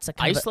Sure. one that's a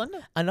kind of Iceland.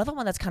 another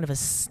one that's kind of a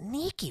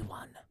sneaky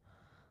one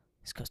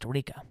is Costa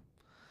Rica.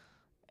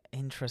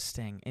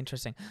 Interesting.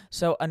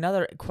 So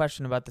another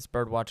question about this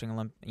bird watching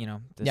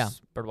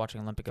bird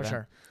watching Olympic For event.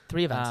 sure.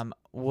 3 events.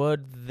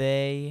 Would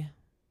they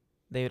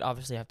would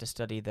obviously have to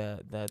study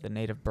the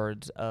native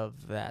birds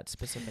of that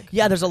specific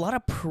Yeah, there's a country.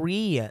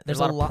 lot of There's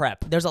a lot of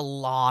prep. There's a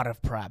lot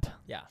of prep.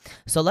 Yeah.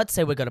 So let's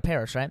say we go to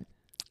Paris, right?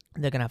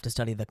 They're gonna have to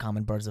study the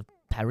common birds of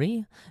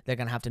Paris. They're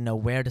gonna have to know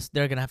where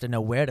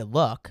to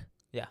look.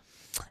 Yeah.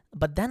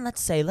 But then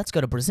let's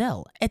go to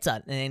Brazil. It's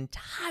an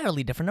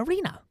entirely different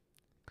arena.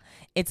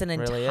 It's an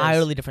Really is.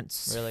 entirely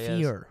different Really is.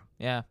 sphere.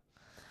 Yeah.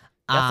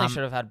 Definitely Um,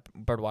 should have had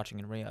bird watching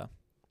in Rio.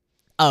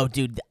 Oh,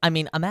 dude. I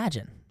mean,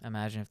 imagine.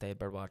 Imagine if they had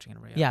bird watching in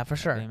Rio. Yeah, for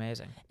sure. That'd be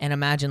amazing. And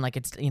imagine like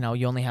it's you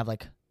only have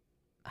like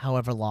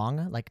however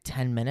long, like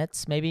 10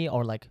 minutes maybe,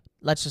 or like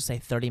let's just say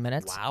 30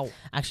 minutes. Wow.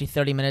 Actually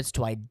 30 minutes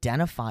to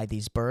identify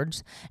these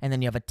birds, and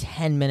then you have a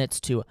 10 minutes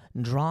to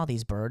draw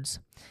these birds.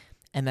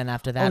 And then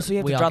after that, so you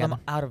have we to all draw get- them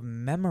out of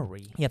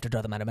memory. You have to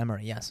draw them out of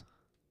memory, yes.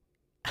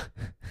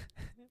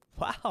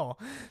 Wow.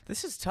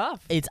 This is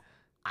tough. It's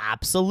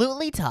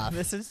absolutely tough.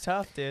 This is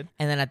tough, dude.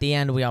 And then at the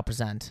end we all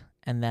present.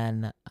 And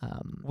then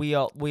We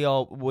all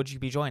would you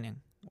be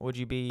joining? Would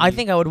you be I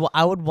think I would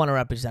want to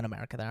represent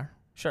America there.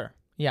 Sure.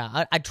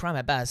 Yeah, I'd try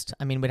my best.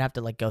 I mean, we'd have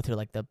to like go through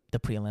like the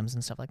prelims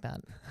and stuff like that.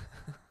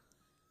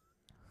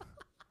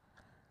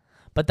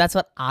 But that's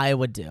what I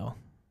would do.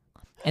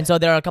 And so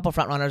there are a couple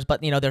front runners, but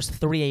there's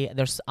three.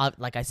 There's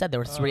like I said, there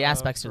were three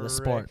aspects to the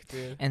sport,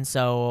 Dude. and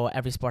so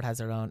every sport has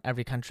their own.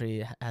 Every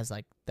country has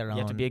like their own.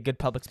 You have to be a good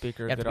public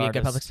speaker, You have good to be a good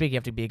artist, public speaker. You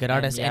have to be a good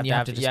artist, and you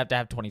have to just you have to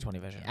have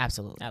 20/20 vision.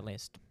 absolutely. At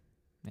least.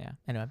 Yeah.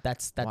 Anyway,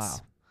 that's Wow.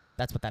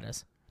 that's what that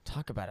is.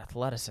 Talk about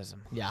athleticism.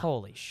 Yeah.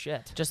 Holy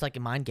shit. Just like a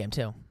mind game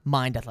too.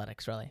 Mind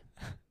athletics, really.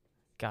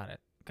 Got it.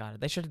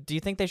 They should. Do you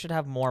think they should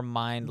have more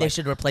mind? They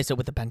should replace it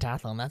with the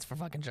pentathlon. That's for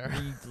fucking sure.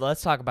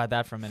 Let's talk about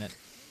that for a minute.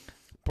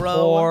 Bro.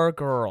 Poor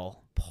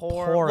girl.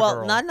 Well,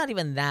 girl. not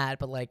even that,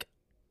 but like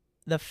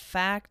the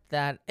fact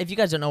that if you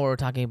guys don't know what we're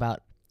talking about,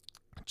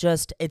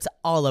 just it's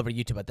all over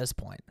YouTube at this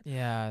point.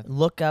 Yeah.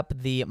 Look up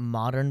the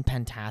modern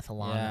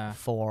pentathlon Yeah.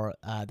 for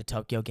the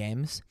Tokyo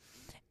Games,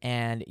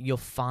 and you'll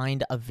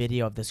find a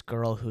video of this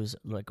girl who's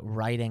like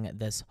riding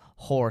this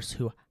horse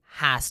who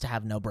has to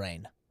have no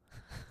brain.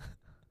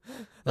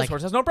 This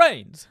horse has no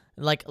brains.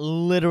 Like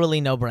literally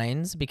no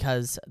brains,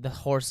 because the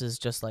horse is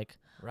just like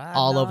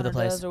all over the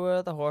place.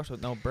 With a horse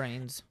with no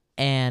brains.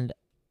 And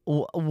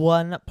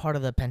one part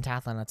of the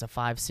pentathlon, it's a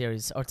 5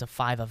 series, or it's a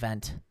 5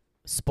 event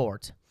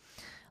sport,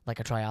 like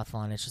a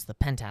triathlon. It's just the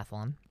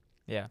pentathlon.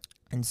 Yeah.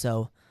 And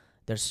so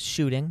there's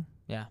shooting.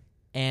 Yeah.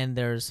 And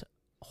there's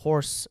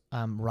horse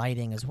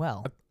riding as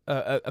well.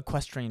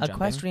 Equestrian jumping.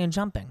 Equestrian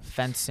jumping.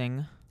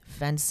 Fencing.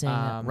 Fencing.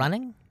 Um,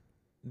 Running.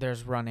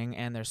 There's running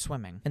and there's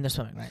swimming. And there's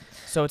swimming, right?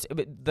 So it's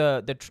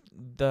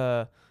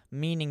the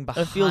meaning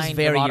behind feels the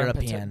very modern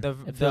European. the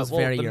It feels the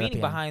very meaning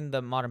European. behind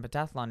the modern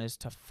pentathlon is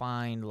to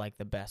find like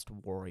the best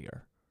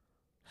warrior.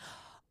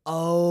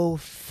 Oh,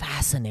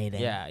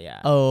 fascinating.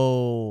 Yeah.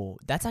 Oh,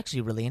 that's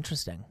actually really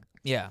interesting.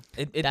 Yeah.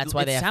 That's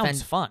why they have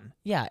sounds fun.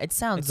 Yeah, it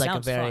sounds like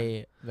sounds a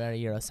very, very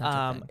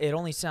Eurocentric thing. It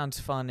only sounds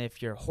fun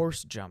if your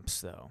horse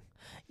jumps though.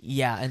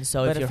 Yeah, and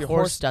so But if if your your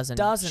horse horse doesn't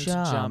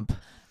jump,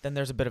 then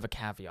there's a bit of a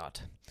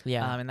caveat.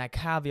 yeah, And that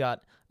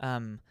caveat,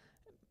 kind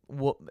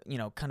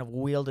of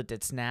wielded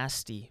its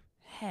nasty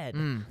head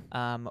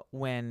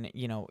when,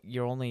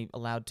 you're only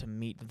allowed to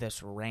meet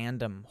this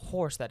random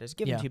horse that is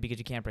given Yeah. to you because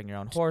you can't bring your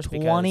own horse.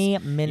 20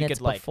 minutes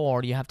could, like-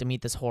 before you have to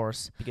meet this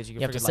horse. Because you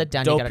You have to freaking, sit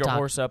down, you dope gotta your talk.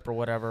 horse up or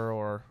whatever,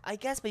 or I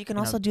guess, but you can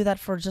You also know- do that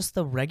for just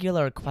the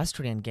regular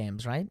equestrian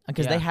games, right?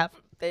 Because Yeah.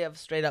 they have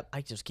straight up.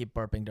 I just keep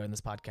burping during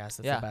this podcast.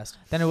 It's Yeah. the best.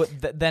 then it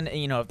would, then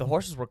if the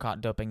horses were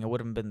caught doping, it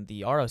wouldn't have been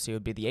the ROC, it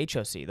would be the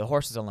HOC, the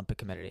Horses Olympic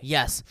Committee.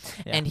 Yes,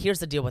 Yeah. and here's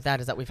the deal with that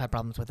is that we've had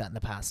problems with that in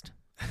the past,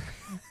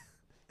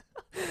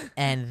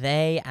 and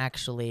they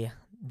actually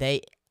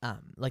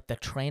like the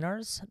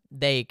trainers,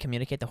 they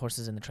communicate the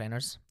horses and the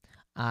trainers,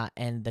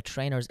 and the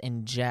trainers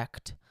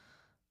inject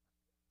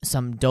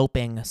some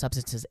doping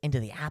substances into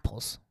the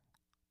apples.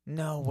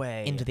 No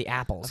way. Into the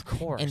apples. Of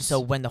course. And so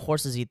when the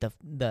horses eat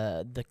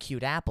the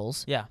cute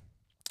apples, yeah,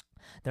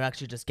 they're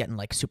actually just getting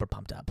like super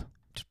pumped up.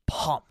 just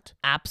pumped.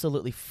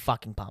 Absolutely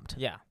fucking pumped.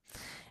 Yeah,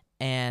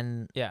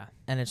 And yeah,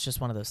 it's just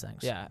one of those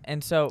things. yeah.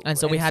 And so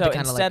we had to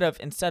kinda,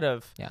 instead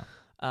of Yeah.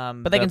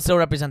 But they can still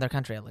represent their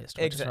country at least.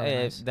 Which is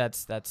really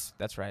nice.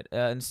 That's right.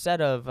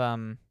 Instead of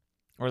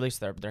or at least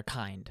they're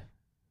kind.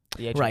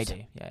 The agency.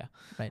 Right. Yeah.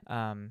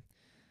 Right.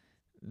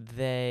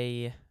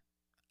 They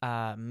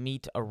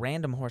meet a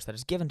random horse that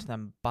is given to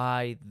them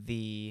by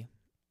the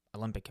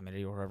Olympic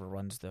Committee or whoever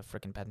runs the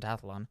frickin'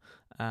 pentathlon.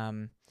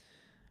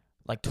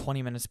 Like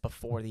 20 minutes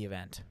before the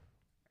event.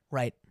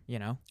 Right. You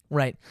know?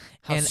 Right.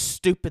 How And-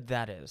 stupid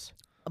that is.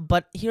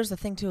 But here's the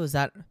thing too: is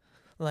that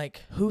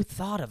like Who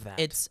thought of that?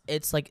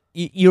 it's like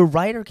your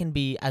rider can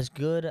be as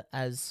good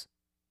as,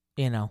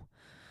 you know.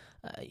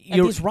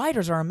 And these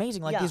riders are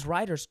amazing. Like Yeah. these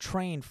riders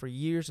train for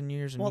years and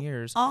years and Well,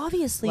 years.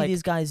 Obviously, Like,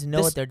 these guys know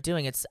this- what they're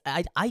doing. It's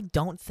I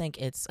don't think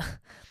it's,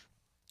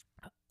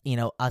 you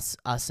know, us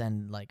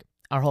and like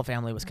our whole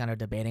family was kind of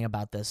debating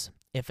about this,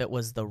 if it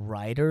was the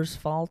rider's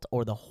fault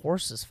or the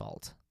horse's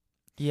fault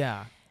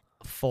Yeah.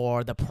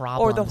 for the Or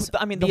problems.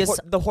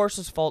 the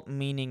horse's fault,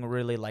 meaning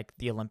really like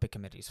the Olympic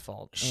Committee's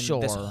fault.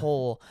 And this Sure.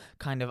 whole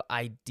kind of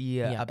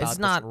idea Yeah, about it's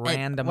not- this it-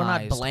 randomized we're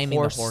not blaming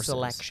the horse horses.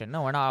 selection.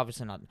 No, we're not.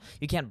 Obviously not.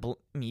 You can't.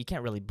 You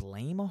can't really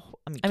blame a.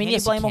 I mean, can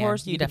yes, you blame you a can.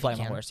 horse? You You can definitely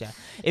blame a can. horse. Yeah.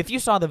 If you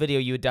saw the video,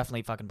 you would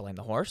definitely fucking blame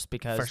the horse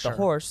because For the sure.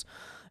 horse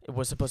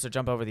was supposed to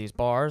jump over these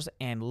bars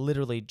and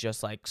literally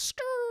just like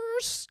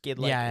skid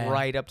like Yeah, yeah.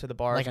 right up to the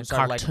bars Like a and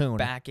start cartoon. like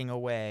backing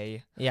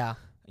away. yeah,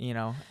 You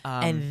know.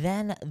 and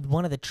then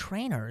one of the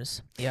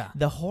trainers, yeah.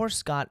 the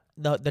horse got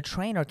the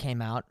trainer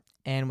came out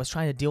and was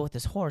trying to deal with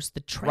this horse.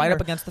 The trainer Right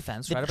up against the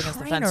fence. the Right up against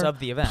the fence trainer of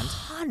the event.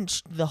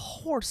 punched the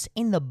horse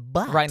in the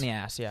butt. Right in the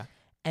ass. Yeah.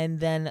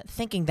 And then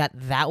thinking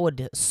that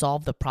would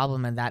solve the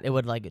problem and that it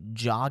would like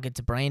jog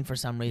its brain for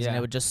some reason, Yeah.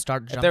 it would just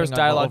start If jumping there was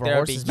dialogue over there,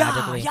 it'd be horses yeah,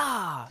 magically.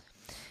 yeah.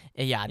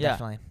 Yeah,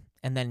 definitely.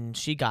 And then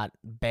she got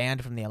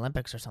banned from the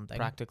Olympics or something.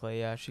 Practically,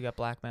 yeah. She got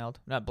blackmailed.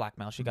 Not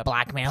blackmailed. She got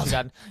Blackmailed.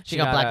 She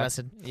got got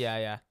blacklisted. Yeah,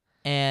 yeah,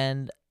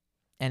 And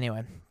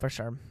anyway, for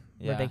sure,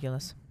 yeah.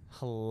 ridiculous.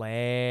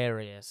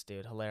 Hilarious,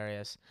 dude.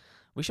 Hilarious.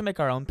 We should make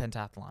our own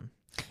pentathlon.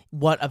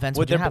 What events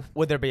would you have?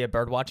 Would there be a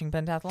bird watching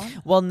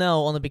pentathlon? Well,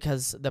 no, only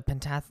because the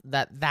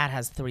that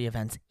has 3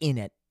 events in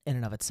it in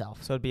and of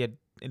itself. So it'd be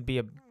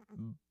a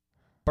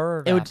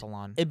bird It would-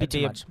 athlon. It'd be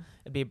too much.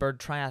 It'd be a bird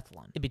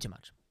triathlon. It'd be too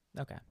much.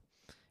 Okay.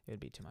 It would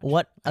be too much.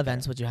 What Okay.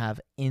 events would you have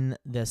in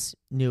this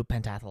new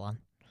pentathlon?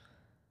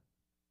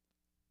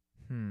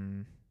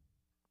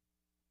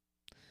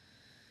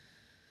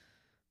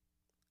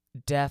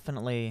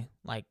 Definitely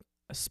like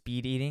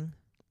speed eating,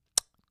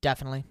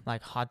 Definitely.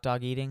 like hot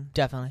dog eating,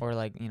 Definitely. or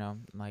like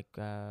like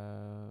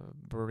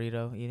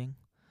burrito eating.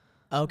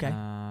 Okay.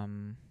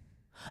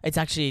 It's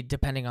actually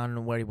depending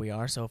on where we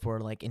are. So if we're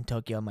like in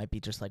Tokyo, it might be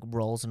just like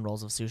rolls and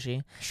rolls of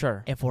sushi.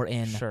 Sure. If we're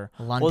in Sure.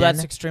 London, Well,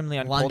 that's extremely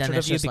London uncultured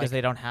is of you just because like-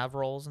 they don't have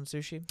rolls and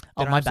sushi. They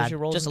oh don't my have bad, sushi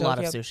rolls just a in lot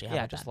of Tokyo? sushi. How Yeah,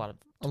 about just that? a lot of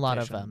a lot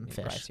fish of and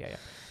fish. rice, yeah.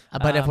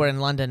 But if we're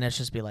in London, it's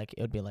just be like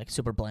it would be like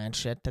super bland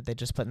shit that they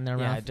just put in their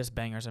Yeah, mouth. just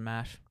bangers and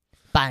mash.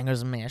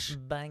 Bangers and mash.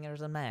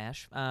 Bangers and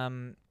mash.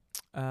 And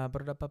okay,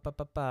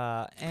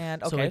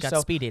 So we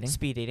got speed eating.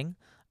 Speed eating.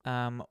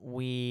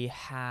 We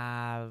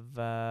have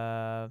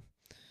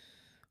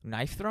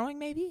knife throwing,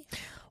 maybe.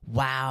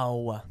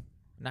 Wow.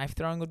 Knife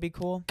throwing would be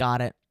cool. Got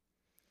it.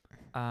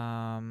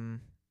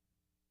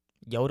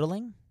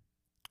 Yodeling.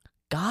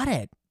 Got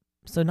it.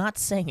 So not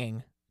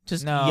singing,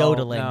 just No,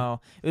 yodeling. No,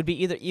 it would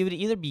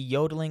either be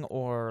yodeling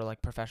or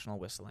like professional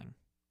whistling.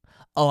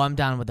 Oh, I'm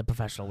down with the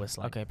professional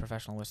whistling. Okay,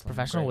 professional whistling.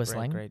 Professional Great,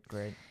 whistling.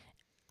 Great.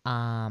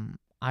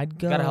 I'd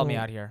go. You gotta help me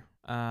out here.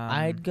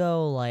 I'd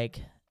go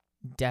like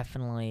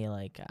definitely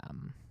like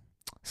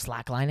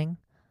slacklining.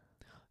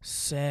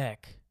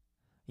 Sick.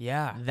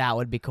 Yeah. That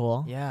would be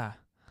cool. Yeah.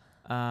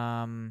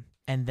 And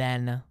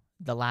then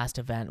the last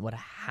event would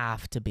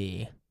have to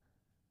be.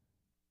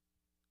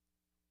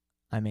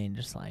 I mean,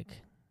 just like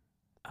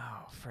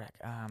Oh frick.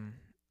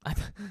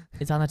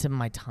 it's on the tip of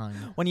my tongue.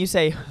 When you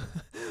say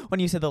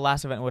the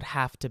last event would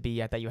have to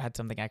be, I thought you had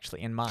something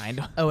actually in mind.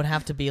 It would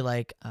have to be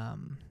like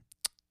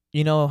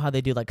you know how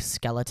they do like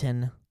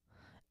skeleton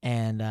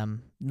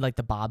and like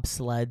the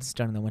bobsleds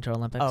during the Winter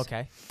Olympics. Oh,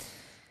 okay.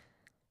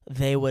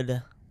 They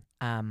would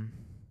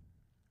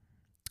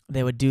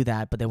do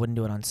that, but they wouldn't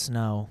do it on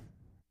snow.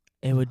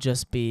 It would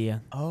just be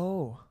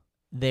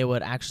they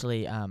would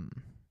actually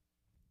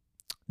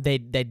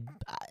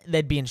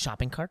they'd be in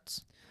shopping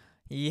carts.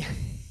 Yeah.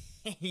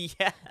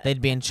 Yeah. They'd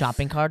be in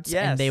shopping carts,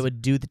 and they Yes.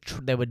 would do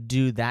they would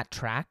do that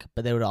track,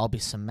 but they would all be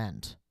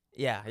cement.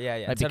 Yeah.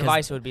 Right, Instead of because-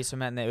 ice, it would be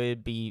cement, and it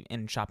would be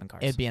in shopping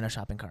carts. It'd be in a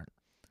shopping cart.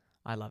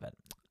 I love it.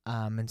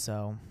 And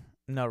so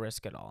No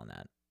risk at all in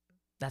that.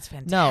 That's no,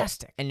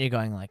 fantastic. and you're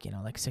going like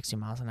like 60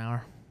 miles an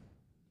hour,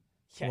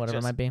 Yeah, whatever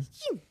it just- might be.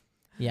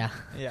 Yeah,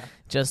 Yeah.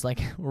 just like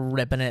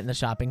ripping it in the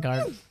shopping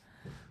cart.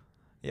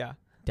 Yeah.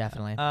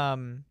 Definitely.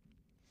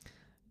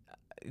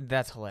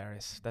 That's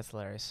hilarious.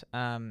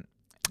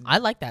 I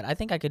like that. I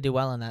think I could do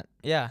well in that.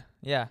 Yeah.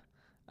 Did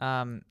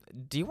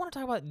you want to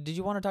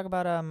talk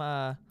about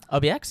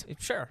OBX?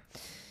 Sure.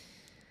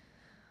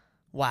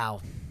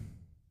 Wow.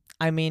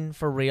 I mean,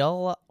 for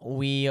real,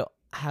 we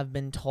have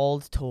been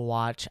told to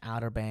watch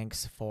Outer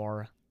Banks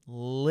for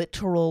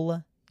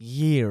literal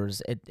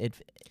years,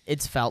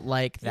 it's felt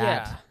like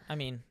that. Yeah. I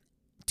mean,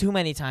 Too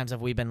many times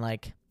have we been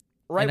like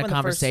right in a when the first-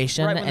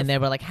 conversation, right when and the they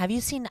were like, "Have you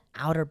seen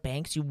Outer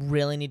Banks? You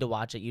really need to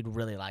watch it. You'd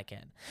really like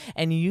it."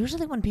 And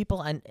usually when people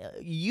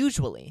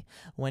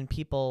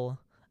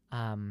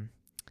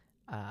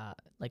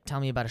like tell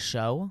me about a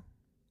show,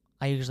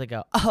 I usually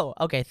go, "Oh,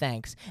 okay,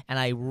 thanks," and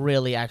I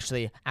really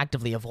actually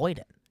actively avoid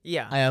it.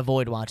 yeah. I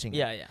avoid watching it.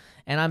 Yeah.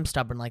 And I'm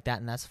stubborn like that,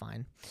 and that's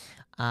fine.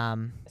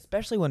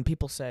 Especially when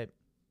people say,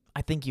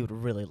 "I think you would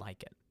really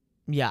like it."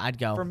 Yeah, I'd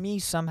go. For me,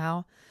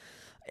 somehow,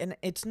 and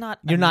it's not.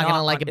 You're a not gonna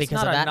knock like on- it because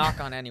it's of not that? a knock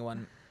on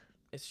anyone.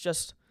 It's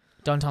just.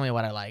 Don't tell me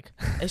what I like.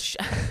 It's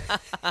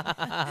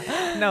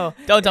no.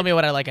 Don't tell me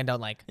what I like and don't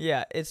like.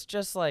 Yeah. It's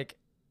just like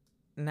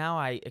now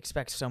I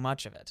expect so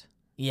much of it.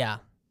 Yeah.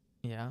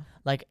 Yeah.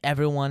 Like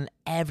everyone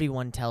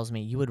tells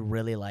me you would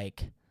really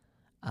like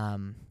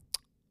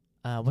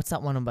what's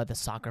that one about the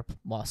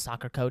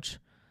soccer coach?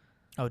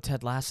 Oh,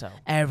 Ted Lasso.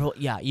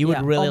 You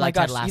would really oh my like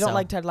gosh, Ted Lasso. You don't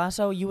like Ted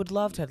Lasso? You would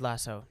love Ted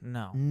Lasso.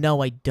 No.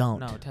 No, I don't.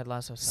 No, Ted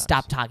Lasso sucks.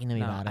 Stop talking to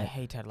me No, about I it.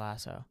 hate Ted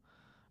Lasso.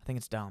 I think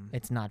it's dumb.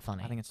 It's not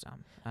funny. I think it's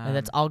dumb. And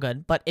that's all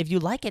good. But if you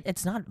like it,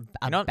 it's not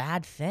a don't-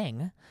 bad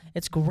thing.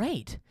 It's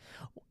great.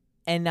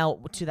 And now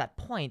to that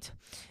point,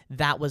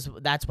 that's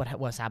what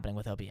was happening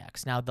with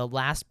OBX. Now the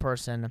last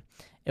person,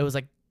 it was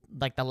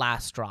like the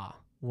last straw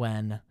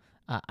when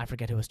I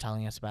forget who was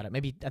telling us about it.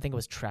 Maybe I think it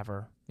was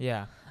Trevor,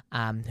 Yeah.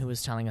 who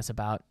was telling us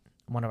about,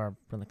 one of our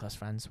really close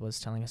friends was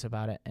telling us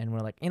about it, and we're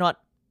like, you know what?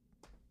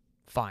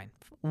 Fine,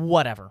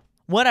 whatever.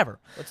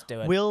 Let's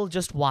do it. We'll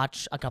just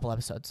watch a couple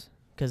episodes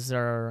because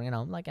they're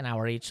like an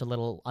hour each, a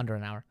little under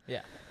an hour.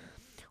 Yeah.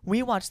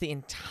 We watched the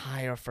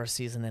entire first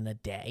season in a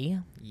day,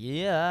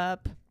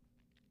 Yep.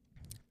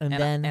 and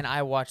then and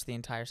I watched the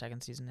entire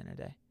second season in a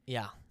day.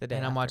 yeah, The day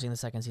and I'm after. watching the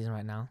second season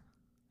right now.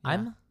 Yeah.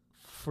 I'm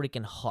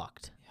freaking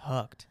hooked,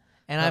 hooked.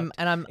 and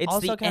I'm It's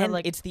also the kind end. of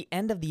like It's the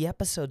end of the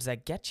episodes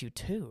that get you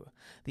too.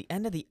 The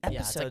end of the yeah,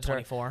 episodes it's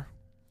like 24.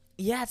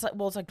 Yeah, it's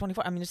like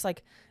 24. I mean, it's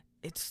like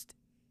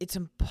it's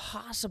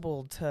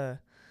impossible to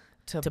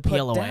put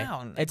peel away.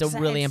 down. It's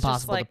really just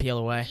impossible like, to peel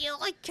away. You're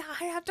like,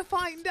 I have to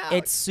find out.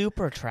 It's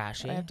super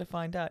trashy. I have to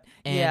find out.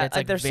 And yeah, it's,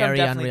 like, there's very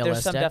some definitely,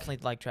 unrealistic. There's some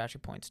definitely like trashy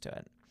points to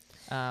it.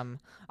 I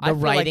The feel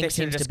like writing they should've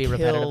seems to just be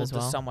repetitive killed as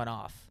well. Someone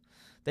off.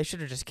 They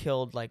should have just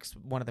killed like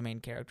one of the main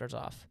characters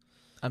off,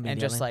 and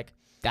Immediately. just like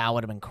that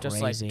would have been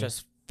crazy.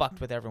 just fucked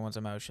with everyone's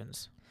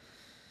emotions.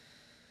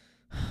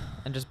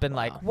 And just been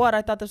like, Wow. what?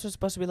 I thought this was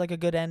supposed to be like a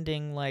good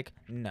ending. Like,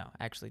 no,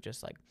 actually,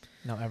 just like,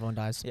 no, everyone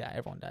dies. yeah,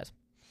 everyone dies.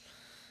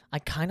 I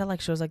kind of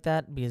like shows like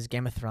that because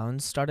Game of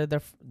Thrones started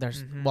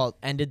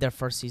ended their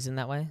first season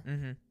that way.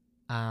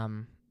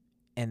 Mm-hmm.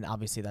 And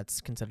obviously that's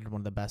considered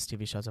one of the best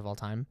TV shows of all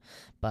time.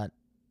 But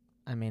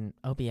I mean,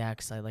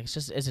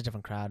 OBX, it's a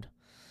different crowd,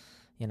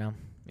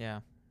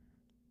 Yeah.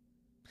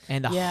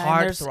 And the Yeah, and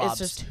heart there's- it's throbs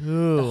just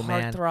too, The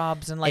man.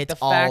 heartthrobs and like It's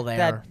the all fact there.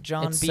 that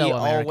John It's B so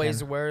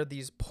always American. wear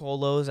these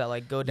polos that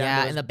like go down to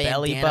Yeah, his and the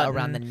belly bandana button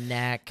around the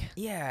neck.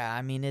 Yeah,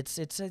 I mean it's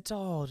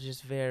all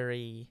just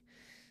very.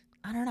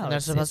 I don't know. And they're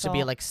it's supposed to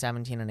be all- like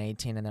 17 and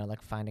 18, and they're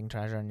like finding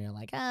treasure, and you're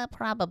like,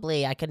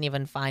 probably. I couldn't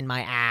even find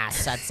my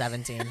ass at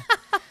 17.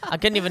 I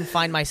couldn't even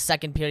find my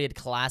second period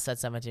class at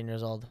 17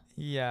 years old,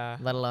 Yeah.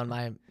 let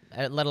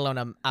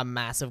alone a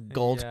massive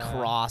gold Yeah.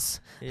 cross.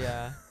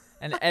 Yeah.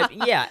 And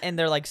and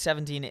they're like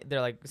 17.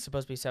 They're like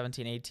supposed to be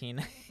 17,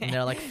 18. And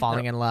they're like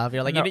falling in love.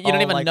 You're like, and you they're don't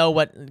all, even like- know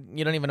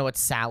what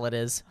salad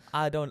is.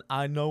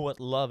 I know what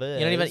love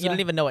is. You don't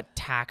even know what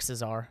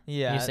taxes are.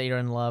 Yeah. You say you're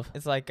in love.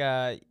 It's like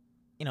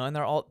and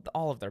they're all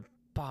of their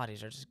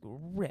bodies are just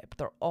ripped.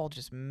 They're all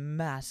just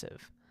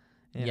massive.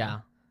 you Yeah.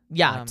 know?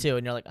 Yeah, Um, too.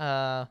 And you're like,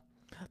 The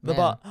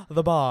man.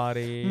 the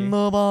body.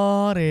 My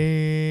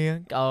body.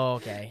 Oh,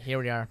 okay. Here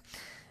we are.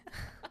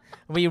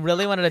 We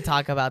really wanted to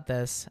talk about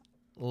this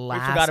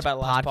last forgot about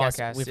it last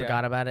podcast, We yeah.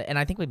 forgot about it. And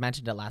I think we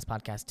mentioned it last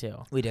podcast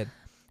too, We did.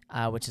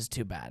 which is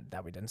too bad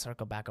that we didn't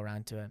circle back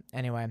around to it.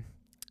 Anyway,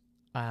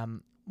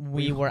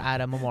 we were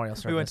at a memorial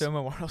service We went to a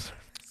memorial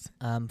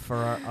service. for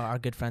our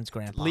good friend's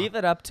grandpa. Leave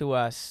it up to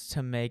us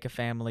to make a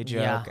family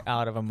joke Yeah.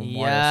 out of a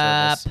memorial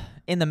Yep. service.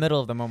 In the middle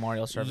of the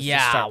memorial service. Yeah,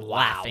 Just start wow.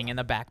 laughing in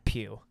the back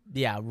pew.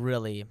 Yeah,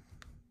 really.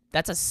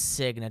 That's a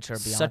signature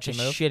Beyonce Such a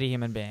move. shitty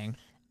human being.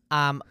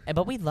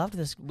 But we loved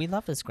this. We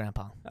loved this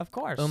grandpa. Of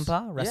course.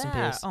 Oompa, rest in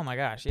Yeah. peace. Oh my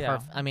gosh, yeah.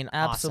 I mean,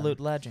 Absolute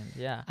legend,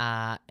 yeah.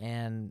 awesome.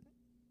 And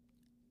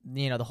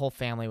the whole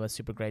family was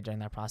super great during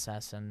that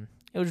process, and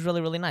it was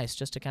really, really nice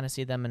just to kind of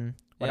see them and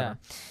whatever.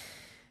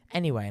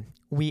 Anyway,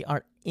 we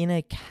are in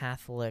a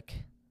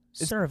Catholic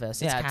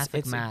service. It's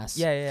Catholic mass.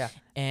 Yeah.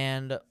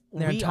 And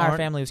Their we entire aren't-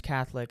 family was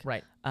Catholic.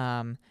 Right.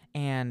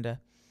 And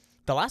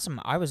the last time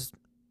I was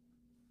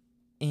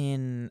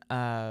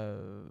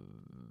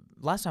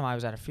last time I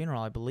was at a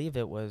funeral, I believe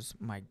it was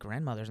my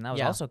grandmother's, and that was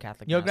Yeah. also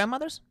Catholic. Your mass.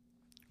 grandmother's?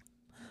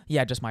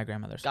 Yeah, just my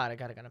grandmother's. Got it.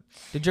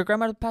 Did your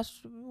grandmother pass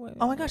away?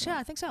 Oh my gosh, yeah,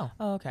 I think so.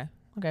 Oh, okay.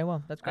 Okay,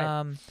 well, that's great.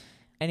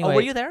 Anyway, Oh,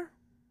 were you there?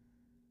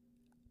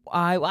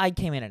 I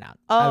came in and out.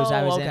 Oh, I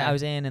was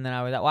okay. in, and then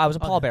I was out. Well, I was a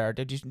Okay. pallbearer.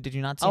 Did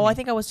you not see Oh, me? I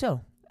think I was too.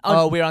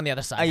 Oh, we were on the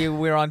other side. we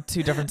were on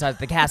two different sides of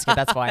the casket.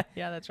 That's why.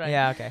 Yeah, that's right.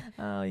 Yeah. Okay.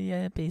 Oh,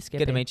 yeah, Skippy.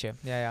 Good to meet you.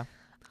 Yeah.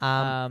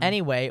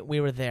 Anyway, we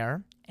were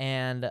there,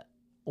 and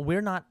we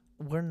don't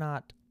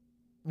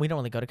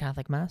really go to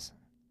Catholic Mass.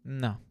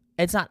 No.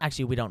 It's not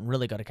actually, we don't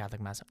really go to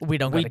Catholic Mass. We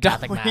don't go to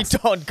Catholic Mass. We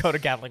don't go to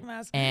Catholic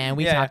Mass. And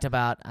we talked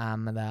about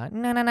the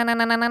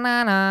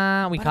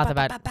na. We talked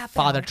about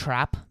Father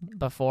Trapp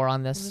before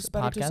on this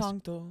podcast.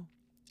 Santo.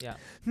 Yeah.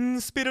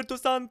 Spiritu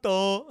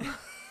Santo.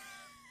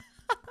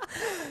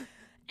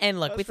 And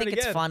look, we think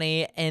it's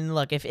funny. And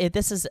look, if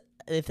this is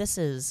if this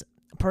is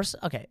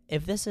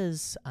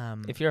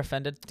If you're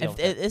offended, if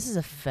this is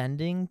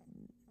offending,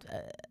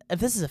 if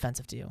this is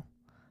offensive to you,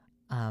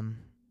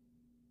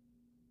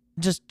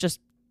 just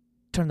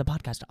turn the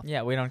podcast off.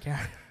 Yeah, we don't care.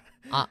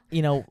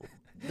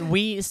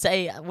 We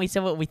say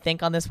what we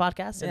think on this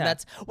podcast, and Yeah.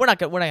 that's we're not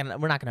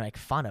gonna make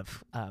fun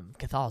of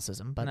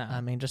Catholicism, but No.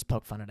 I mean just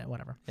poke fun at it,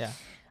 whatever. Yeah.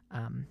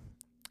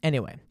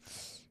 Anyway,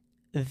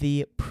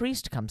 the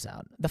priest comes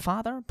out. The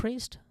father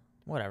priest,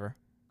 Whatever.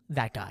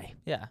 that guy,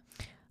 Yeah.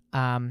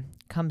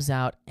 comes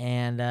out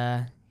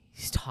and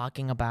he's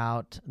talking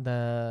about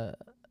the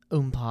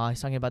Oompa.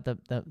 He's talking about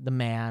the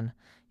man.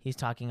 He's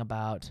talking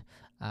about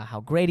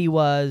how great he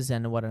was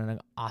and what an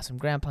awesome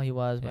grandpa he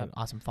was, what an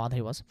awesome father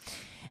he was.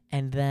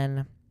 And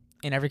then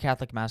In every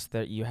Catholic Mass,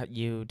 that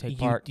you take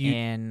part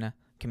in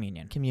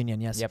communion.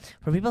 communion, yes. Yep.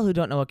 For people who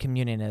don't know what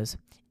communion is,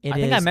 I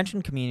think I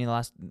mentioned communion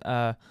last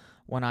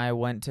when I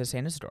went to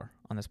St. Isidore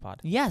on this pod.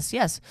 Yes.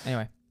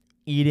 Anyway.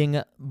 Eating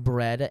the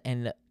bread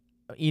and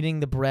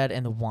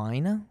the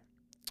wine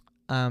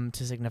to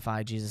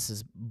signify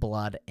Jesus'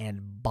 blood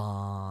and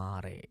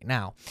body.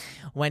 Now,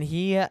 when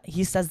he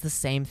says the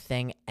same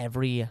thing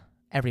every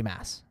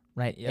Mass,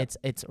 right? Yep.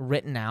 It's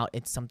written out.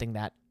 It's something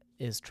that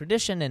is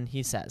tradition, and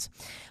he says,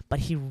 but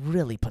he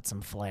really put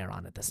some flair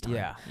on it this time.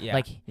 Yeah.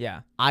 Like,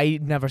 yeah.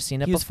 I'd never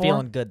seen it He was before.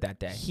 feeling good that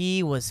day.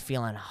 He was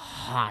feeling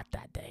hot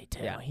that day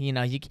too. Yeah.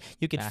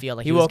 You could feel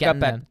like he was woke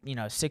up getting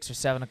at 6 or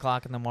 7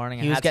 o'clock in the morning.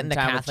 He and was had getting some the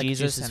time Catholic with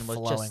Jesus juices and was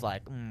flowing. just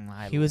like,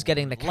 He was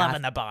getting the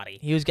loving the body.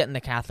 He was getting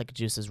the Catholic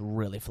juices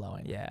really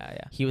flowing. Yeah.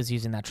 He was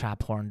using that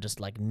trap horn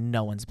just like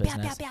no one's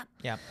business.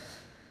 Yeah.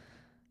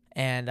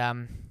 And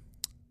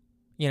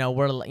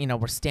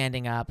we're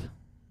standing up.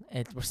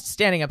 We're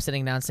standing up,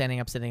 sitting down, standing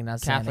up, sitting down,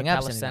 Catholic standing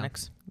up,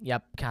 calisthenics. sitting down.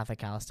 Yep, Catholic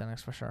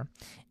calisthenics for sure.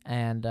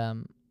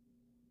 And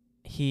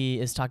he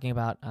is talking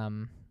about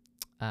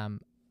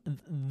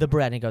the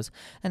bread. And he goes,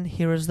 and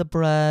here is the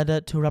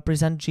bread to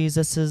represent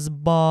Jesus's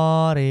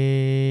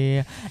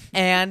body.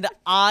 And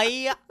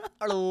I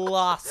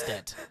lost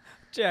it.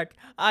 Jack,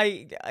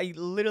 I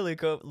literally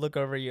look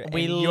over you.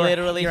 We and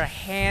literally your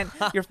hand,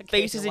 your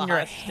face is in your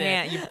lost it.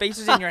 hand, your face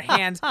is in your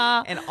hands,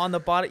 and on the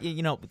bottom,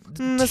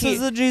 This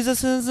is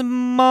Jesus's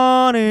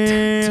body.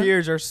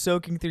 tears are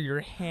soaking through your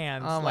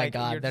hands. Oh my like,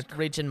 God, you're they're just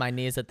reaching my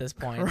knees at this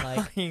point.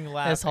 Like crying,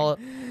 laughing. this whole,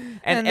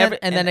 and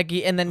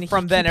then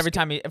from then every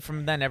time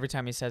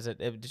he says it,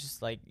 it was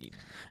just like,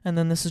 and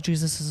then this is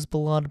Jesus's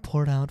blood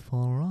poured out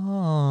for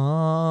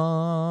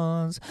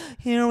us.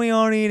 Here we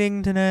are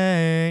eating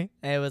today.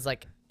 And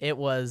it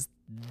was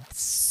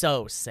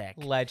so sick.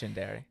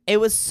 legendary. It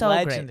was so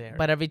Legendary. great.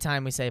 But every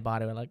time we say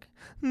body, we're like,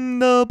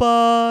 the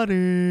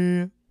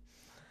body.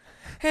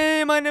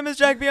 Hey, my name is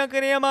Jack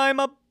Bianchini and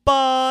I'm a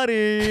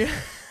body.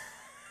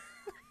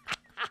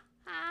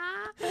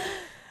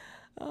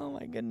 Oh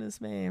my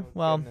goodness me.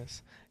 Well,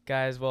 Goodness.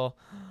 Guys,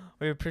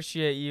 we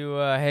appreciate you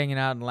hanging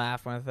out and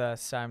laughing with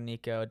us. I'm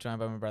Nico, joined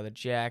by my brother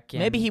Jack.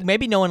 And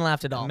maybe no one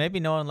laughed at all. maybe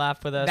no one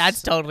laughed with us.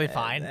 That's totally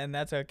fine. and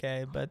that's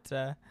okay. But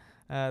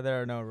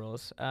there are no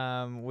rules.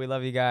 We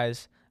love you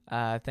guys.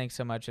 Thanks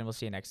so much, and we'll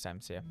see you next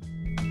time. See ya.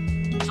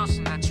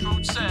 Trusting that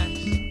truth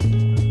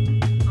says